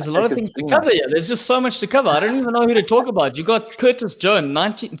there's a lot of things to cover here. There's just so much to cover. I don't even know who to talk about. You got Curtis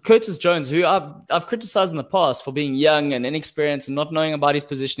Jones, who I've criticized in the past for being young and inexperienced and not knowing about his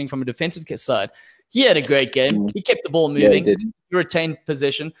positioning from a defensive side. He had a great game. He kept the ball moving. Yeah, he retained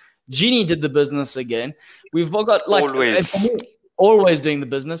possession. Gini did the business again. We've all got always doing the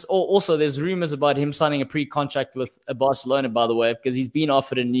business. Also, there's rumors about him signing a pre-contract with Barcelona, by the way, because he's been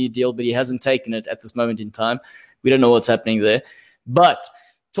offered a new deal, but he hasn't taken it at this moment in time. We don't know what's happening there. But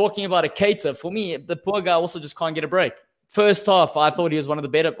talking about a Keita, for me, the poor guy also just can't get a break. First half, I thought he was one of the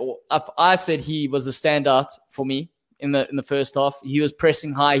better. I said he was a standout for me in the first half. He was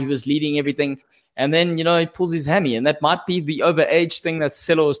pressing high. He was leading everything. And then, he pulls his hammy. And that might be the overage thing that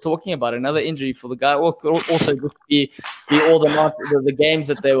Celo was talking about, another injury for the guy. Or could also just be all the games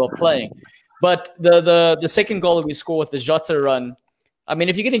that they were playing. But the second goal that we score with the Jota run, I mean,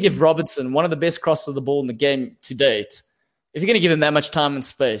 if you're going to give Robertson one of the best crosses of the ball in the game to date, if you're going to give him that much time and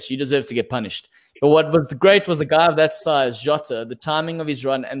space, you deserve to get punished. But what was great was the guy of that size, Jota, the timing of his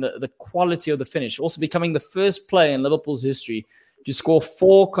run and the quality of the finish, also becoming the first player in Liverpool's history to score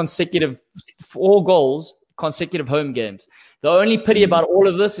 4 goals, consecutive home games. The only pity about all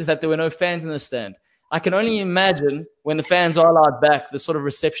of this is that there were no fans in the stand. I can only imagine when the fans are allowed back, the sort of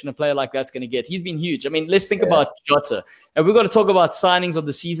reception a player like that's going to get. He's been huge. I mean, let's think about Jota. And we've got to talk about signings of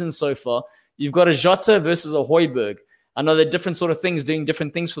the season so far. You've got a Jota versus a Højbjerg. I know they're different sort of things, doing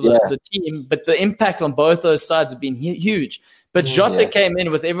different things for the team, but the impact on both those sides have been huge. But Jota came in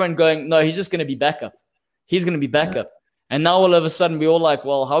with everyone going, no, he's just going to be backup. He's going to be backup. And now all of a sudden we're all like,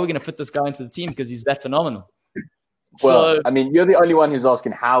 well, how are we going to fit this guy into the team because he's that phenomenal? Well, I mean, you're the only one who's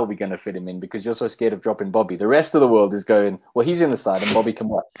asking how are we going to fit him in because you're so scared of dropping Bobby. The rest of the world is going, well, he's in the side and Bobby can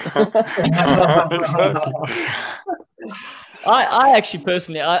work. I actually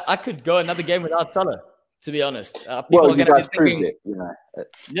personally, I could go another game without Salah, to be honest. Well, you guys proved it,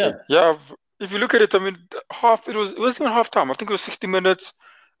 Yeah, if you look at it, I mean, it wasn't even half time. I think it was 60 minutes.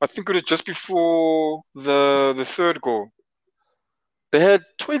 I think it was just before the third goal. They had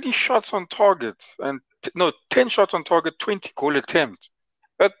 20 shots on target and 10 shots on target, 20 goal attempts.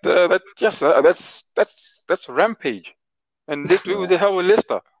 That's rampage. And this with the hell with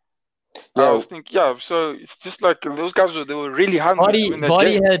Leicester. Yeah. I was thinking, so it's just like those guys they were really hungry.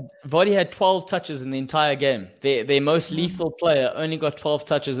 Vardy had 12 touches in the entire game. Their most lethal player only got 12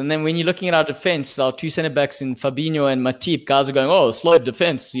 touches. And then when you're looking at our defense, our 2 centre backs in Fabinho and Matip, guys are going, slow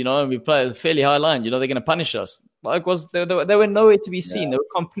defense, and we play a fairly high line, they're going to punish us. Like they were nowhere to be seen. They were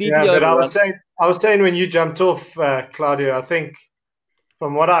completely but I was saying when you jumped off, Claudio, I think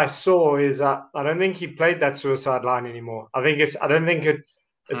from what I saw is I don't think he played that suicide line anymore. I don't think it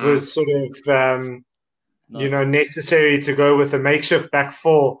was sort of, necessary to go with a makeshift back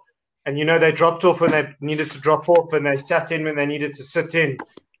 4. And, they dropped off when they needed to drop off and they sat in when they needed to sit in.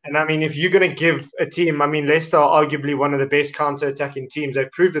 And, I mean, if you're going to give a team, I mean, Leicester are arguably one of the best counter-attacking teams.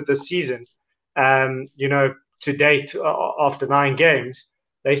 They've proved it this season, to date after 9 games.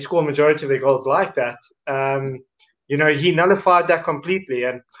 They score majority of their goals like that. he nullified that completely.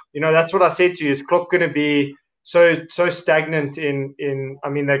 And, that's what I said to you. Is Klopp going to be so stagnant in I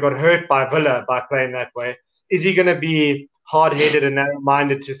mean, they got hurt by Villa by playing that way. Is he going to be hard-headed and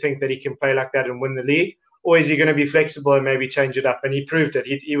narrow-minded to think that he can play like that and win the league? Or is he going to be flexible and maybe change it up? And he proved it.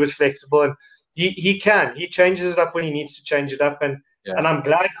 He was flexible, and he can. He changes it up when he needs to change it up. And I'm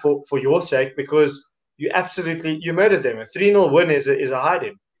glad for your sake, because you murdered them. A 3-0 win is a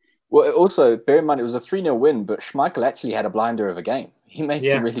hiding. Well, also, bear in mind, it was a 3-0 win, but Schmeichel actually had a blinder of a game. He made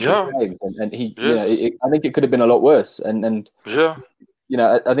some really good saves, and he, I think it could have been a lot worse. And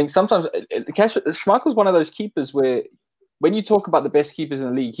I think sometimes Schmeichel's one of those keepers where, when you talk about the best keepers in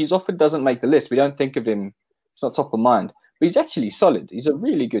the league, he's often doesn't make the list. We don't think of him; it's not top of mind. But he's actually solid. He's a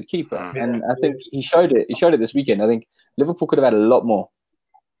really good keeper, and I think he showed it. He showed it this weekend. I think Liverpool could have had a lot more.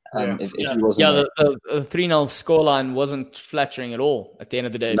 If he wasn't the 3-0 scoreline wasn't flattering at all at the end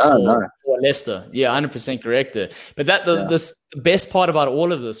of the day for Leicester. 100% correct there. But the best part about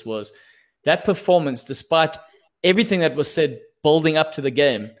all of this was that performance, despite everything that was said building up to the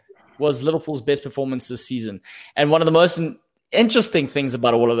game, was Liverpool's best performance this season. And one of the most interesting things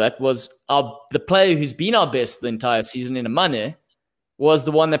about all of that was the player who's been our best the entire season in Mane was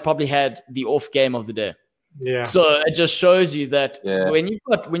the one that probably had the off game of the day. Yeah. So it just shows you that when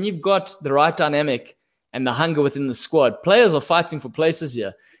you've got the right dynamic and the hunger within the squad, players are fighting for places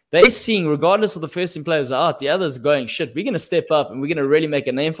here. They're seeing, regardless of the first team players are out, the others are going, shit, we're going to step up and we're going to really make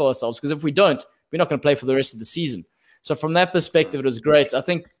a name for ourselves, because if we don't, we're not going to play for the rest of the season. So from that perspective, it was great. I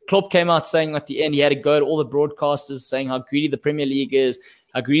think Klopp came out saying at the end he had to go to all the broadcasters, saying how greedy the Premier League is,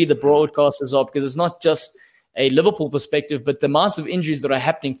 how greedy the broadcasters are, because it's not just a Liverpool perspective, but the amount of injuries that are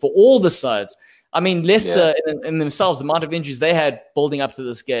happening for all the sides. I mean, Leicester in themselves, the amount of injuries they had building up to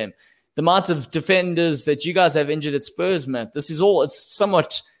this game, the amount of defenders that you guys have injured at Spurs, man, it's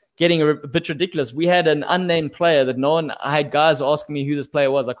somewhat getting a bit ridiculous. We had an unnamed player that I had guys asking me who this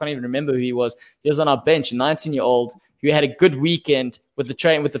player was. I can't even remember who he was. He was on our bench, a 19-year-old who had a good weekend with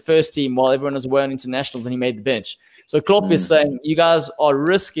the first team while everyone was away on internationals, and he made the bench. So Klopp is saying you guys are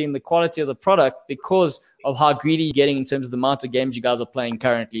risking the quality of the product because of how greedy you're getting in terms of the amount of games you guys are playing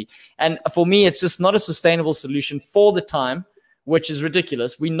currently. And for me, it's just not a sustainable solution for the time, which is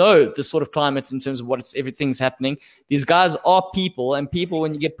ridiculous. We know the sort of climate in terms of everything's happening. These guys are people, and people,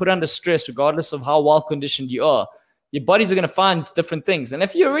 when you get put under stress, regardless of how well-conditioned you are, your bodies are going to find different things. And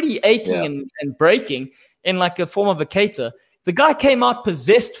if you're already aching and breaking in like a form of a cater, the guy came out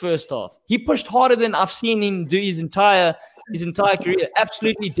possessed first half. He pushed harder than I've seen him do his entire career,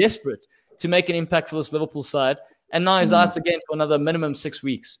 absolutely desperate to make an impact for this Liverpool side. And now he's out again for another minimum 6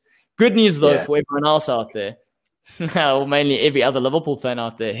 weeks. Good news, though, for everyone else out there. Well, mainly every other Liverpool fan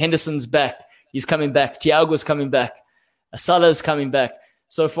out there. Henderson's back. He's coming back. Thiago's coming back. Salah's coming back.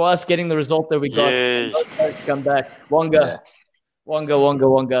 So for us, getting the result that we got, come back. Wonga.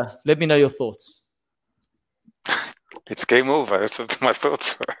 Let me know your thoughts. It's game over. That's what my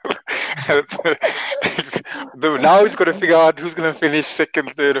thoughts are. Now he's got to figure out who's going to finish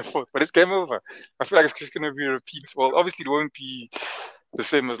second, third, or fourth. But it's game over. I feel like it's just going to be a repeat. Well, obviously it won't be the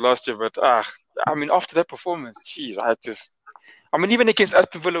same as last year, but I mean, after that performance, even against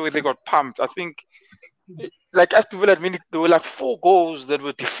Aston Villa where they got pumped, I think like Aston Villa, there were like 4 goals that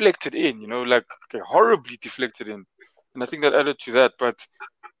were deflected in, horribly deflected in. And I think that added to that, but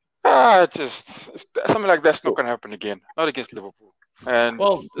something like that's not going to happen again. Not against Liverpool. And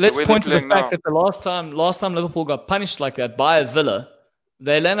let's point to the fact that the last time Liverpool got punished like that by Villa,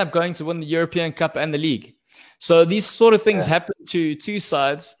 they ended up going to win the European Cup and the league. So these sort of things happen to two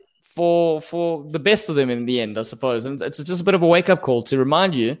sides for the best of them in the end, I suppose. And it's just a bit of a wake-up call to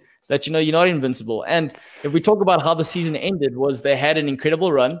remind you that, you're not invincible. And if we talk about how the season ended, was they had an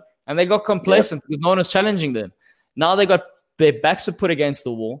incredible run and they got complacent because no one was challenging them. Now their backs were put against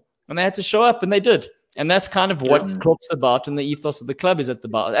the wall and they had to show up, and they did. And that's kind of what Klopp's about, and the ethos of the club is at the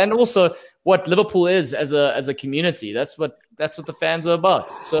bar, and also what Liverpool is as a community. That's what the fans are about.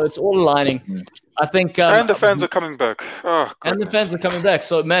 So it's all aligning. I think, and the fans are coming back. And the fans are coming back.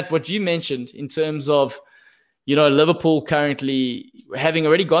 So Matt, what you mentioned in terms of Liverpool currently having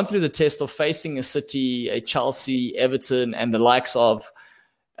already gone through the test of facing a City, a Chelsea, Everton, and the likes of,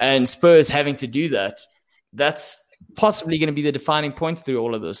 and Spurs having to do that. That's possibly going to be the defining point through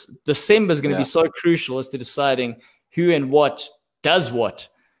all of this. December is going to be so crucial as to deciding who and what does what.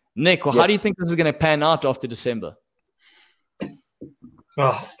 Nick, how do you think this is going to pan out after December?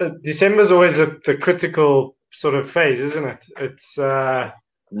 Well, December is always the critical sort of phase, isn't it? It's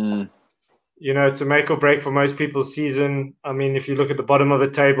it's a make or break for most people's season. I mean, if you look at the bottom of the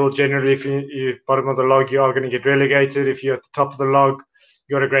table, generally, if you're bottom of the log, you are going to get relegated. If you're at the top of the log,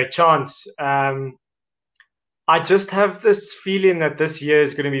 you got a great chance. I just have this feeling that this year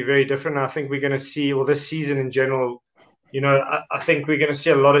is going to be very different. I think we're going to see, or this season in general, I think we're going to see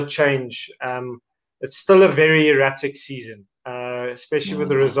a lot of change. It's still a very erratic season, especially with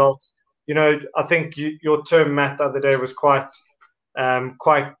the results. I think your term, Matt, the other day was quite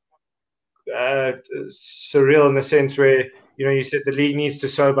surreal in the sense where, you said the league needs to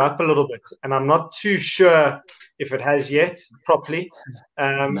sober up a little bit. And I'm not too sure if it has yet properly.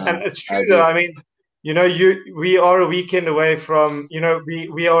 And it's true, though. I mean, we are a weekend away from,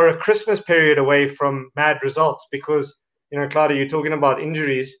 we are a Christmas period away from mad results because, Claudia, you're talking about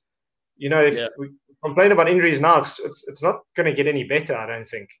injuries. If we complain about injuries now, it's not going to get any better, I don't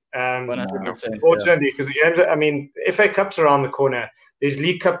think. Unfortunately, because FA Cup's around the corner. There's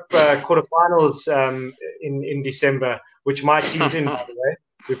League Cup quarterfinals in December, which my team's in, by the way.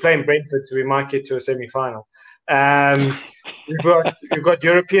 We're playing Brentford, so we might get to a semi-final. We've got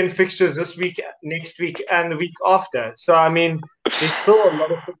European fixtures this week, next week, and the week after. So, there's still a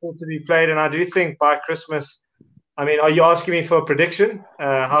lot of football to be played, and I do think by Christmas, are you asking me for a prediction,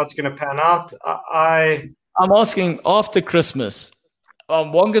 how it's going to pan out? I'm asking after Christmas.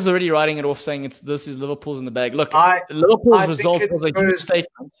 Wonga's already writing it off, saying this is Liverpool's in the bag. Look, Liverpool's result was a huge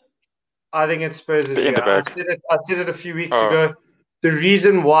statement. I think it's Spurs this year. I said it a few weeks ago. The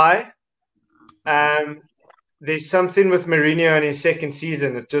reason why, there's something with Mourinho in his second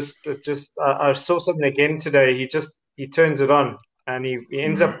season. I saw something again today. He turns it on and he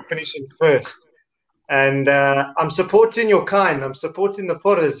ends up finishing first. And I'm supporting your kind. I'm supporting the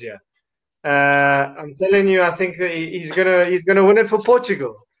Potters here. I'm telling you, I think that he's gonna win it for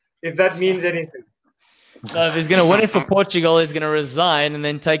Portugal, if that means anything. No, if he's going to win it for Portugal, he's going to resign and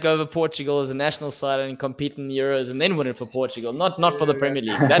then take over Portugal as a national side and compete in the Euros and then win it for Portugal, not for the Premier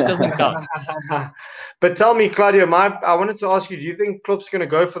League. That doesn't count. But tell me, Claudio, I wanted to ask you, do you think Klopp's going to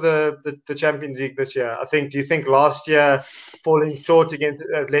go for the Champions League this year? Do you think last year falling short against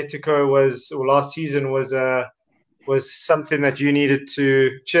Atletico last season was something that you needed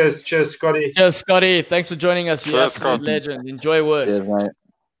to... Cheers, Scotty. Cheers, Scotty. Thanks for joining us. You're absolute legend. Enjoy work. Cheers, mate.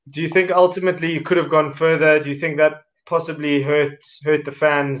 Do you think ultimately you could have gone further? Do you think that possibly hurt the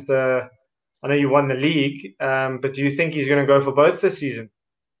fans? I know you won the league, but do you think he's going to go for both this season?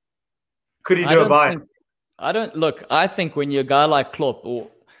 Could he do a buy? I think when you're a guy like Klopp,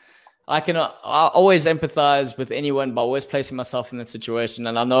 I always empathize with anyone by always placing myself in that situation,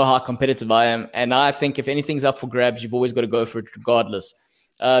 and I know how competitive I am. And I think if anything's up for grabs, you've always got to go for it regardless.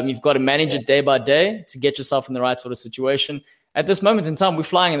 You've got to manage it day by day to get yourself in the right sort of situation. At this moment in time, we're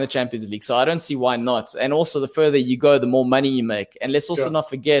flying in the Champions League, so I don't see why not. And also, the further you go, the more money you make. And let's also not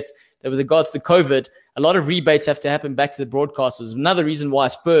forget that with regards to COVID, a lot of rebates have to happen back to the broadcasters. Another reason why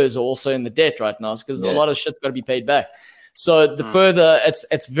Spurs are also in the debt right now is because a lot of shit's got to be paid back. So the further,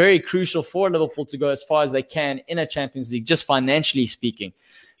 it's very crucial for Liverpool to go as far as they can in a Champions League, just financially speaking.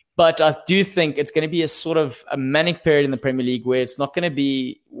 But I do think it's going to be a sort of a manic period in the Premier League where it's not going to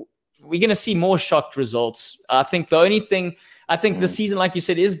be... We're going to see more shocked results. I think the season, like you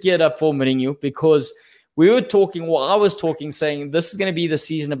said, is geared up for Mourinho because I was talking, saying this is going to be the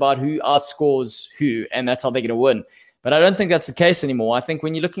season about who outscores who, and that's how they're going to win. But I don't think that's the case anymore. I think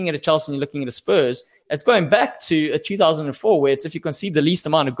when you're looking at a Chelsea and you're looking at a Spurs, it's going back to 2004, where it's if you concede the least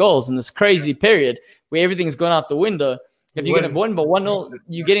amount of goals in this crazy period where everything's gone out the window. If you're going to win by 1-0,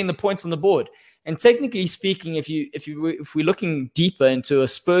 you're getting the points on the board. And technically speaking, if we're looking deeper into a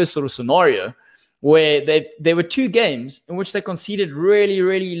Spurs sort of scenario, where there were 2 games in which they conceded really,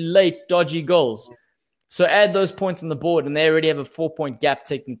 really late, dodgy goals. So add those points on the board, and they already have a 4-point gap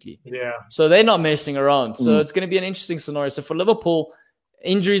technically. Yeah. So they're not messing around. So it's going to be an interesting scenario. So for Liverpool,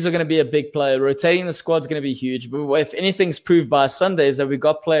 injuries are going to be a big player. Rotating the squad is going to be huge. But if anything's proved by Sunday is that we've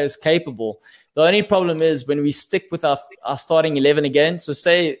got players capable. The only problem is when we stick with our starting 11 again. So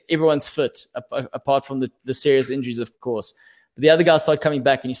say everyone's fit, apart from the serious injuries, of course. But the other guys start coming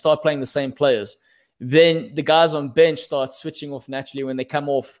back, and you start playing the same players. Then the guys on bench start switching off naturally. When they come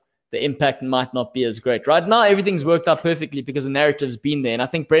off, the impact might not be as great. Right now, everything's worked out perfectly because the narrative's been there. And I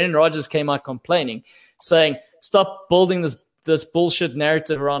think Brendan Rodgers came out complaining, saying, stop building this bullshit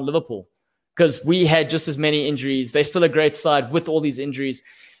narrative around Liverpool because we had just as many injuries. They're still a great side with all these injuries.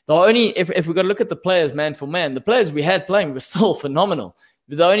 If we've got to look at the players man for man, the players we had playing were still phenomenal.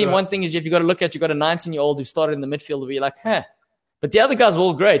 The only one thing is you've got to look at, you've got a 19-year-old who started in the midfield where you're like, But the other guys were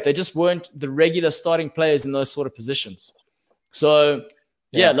all great. They just weren't the regular starting players in those sort of positions. So,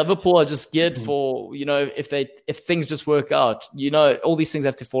 Liverpool are just geared for, if things just work out, all these things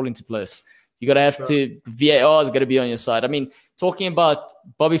have to fall into place. You got to have to, VAR is got to be on your side. I mean, talking about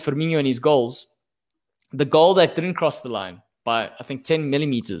Bobby Firmino and his goals, the goal that didn't cross the line by, I think, 10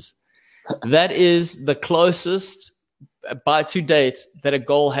 millimeters, that is the closest by to date that a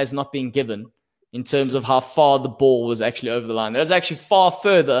goal has not been given in terms of how far the ball was actually over the line. That was actually far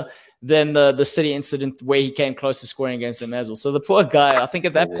further than the City incident where he came close to scoring against him as well. So the poor guy, I think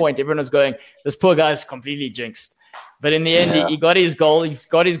at that point, everyone was going, this poor guy is completely jinxed. But in the end, he got his goal. He's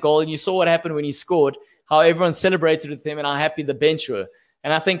got his goal. And you saw what happened when he scored, how everyone celebrated with him and how happy the bench were.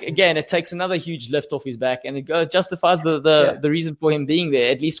 And I think, again, it takes another huge lift off his back, and it justifies the reason for him being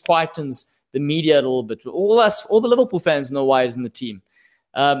there. At least quietens the media a little bit. All the Liverpool fans know why he's in the team.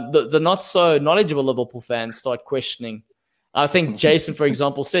 The not so knowledgeable Liverpool fans start questioning. I think Jason, for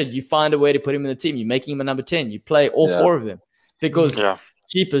example, said you find a way to put him in the team. You're making him a number 10. You play all four of them because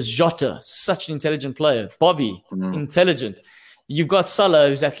Jeepers, Jota, such an intelligent player. Bobby, intelligent. You've got Salah,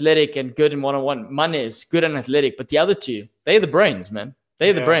 who's athletic and good in one-on-one. Manes, good and athletic. But the other two, they're the brains, man.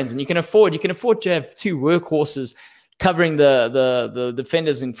 They're the brains. And you can afford to have two workhorses covering the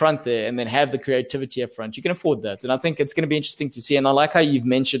defenders in front there and then have the creativity up front. You can afford that. And I think it's going to be interesting to see. And I like how you've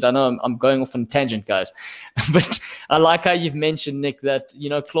mentioned, I know I'm going off on a tangent, guys, but I like how you've mentioned, Nick, that,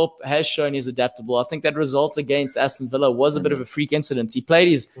 Klopp has shown he's adaptable. I think that result against Aston Villa was a bit of a freak incident. He played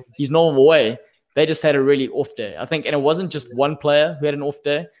his normal way. They just had a really off day, I think. And it wasn't just one player who had an off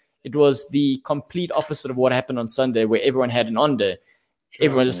day. It was the complete opposite of what happened on Sunday, where everyone had an on day.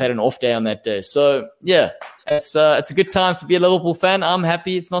 Everyone just had an off day on that day. So, yeah, it's a good time to be a Liverpool fan. I'm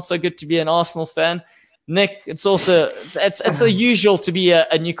happy. It's not so good to be an Arsenal fan. Nick, it's unusual to be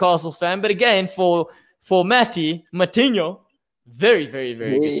a Newcastle fan. But again, for Matinho, very, very,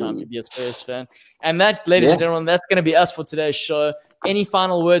 very good time to be a Spurs fan. And that, ladies and gentlemen, that's going to be us for today's show. Any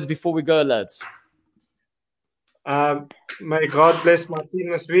final words before we go, lads? May God bless my team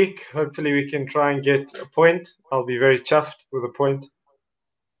this week. Hopefully we can try and get a point. I'll be very chuffed with a point.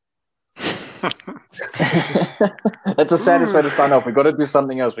 That's the saddest way to sign off. We've got to do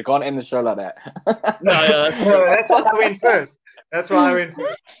something else. We can't end the show like that. That's why I went first.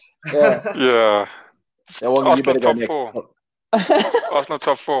 Yeah. Arsenal top 4. Arsenal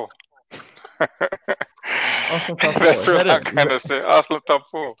top 4. Arsenal top 4. That's what I'm going to say. Arsenal top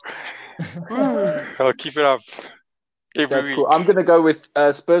 4. I'll keep it up. That's cool. I'm going to go with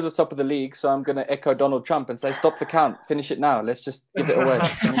Spurs at top of the league, so I'm going to echo Donald Trump and say, stop the count. Finish it now. Let's just give it away.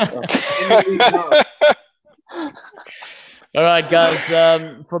 All right, guys.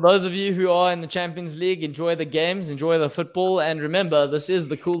 For those of you who are in the Champions League, enjoy the games, enjoy the football, and remember, this is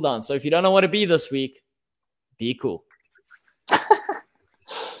the cool down. So if you don't know what to be this week, be cool.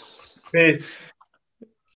 Peace.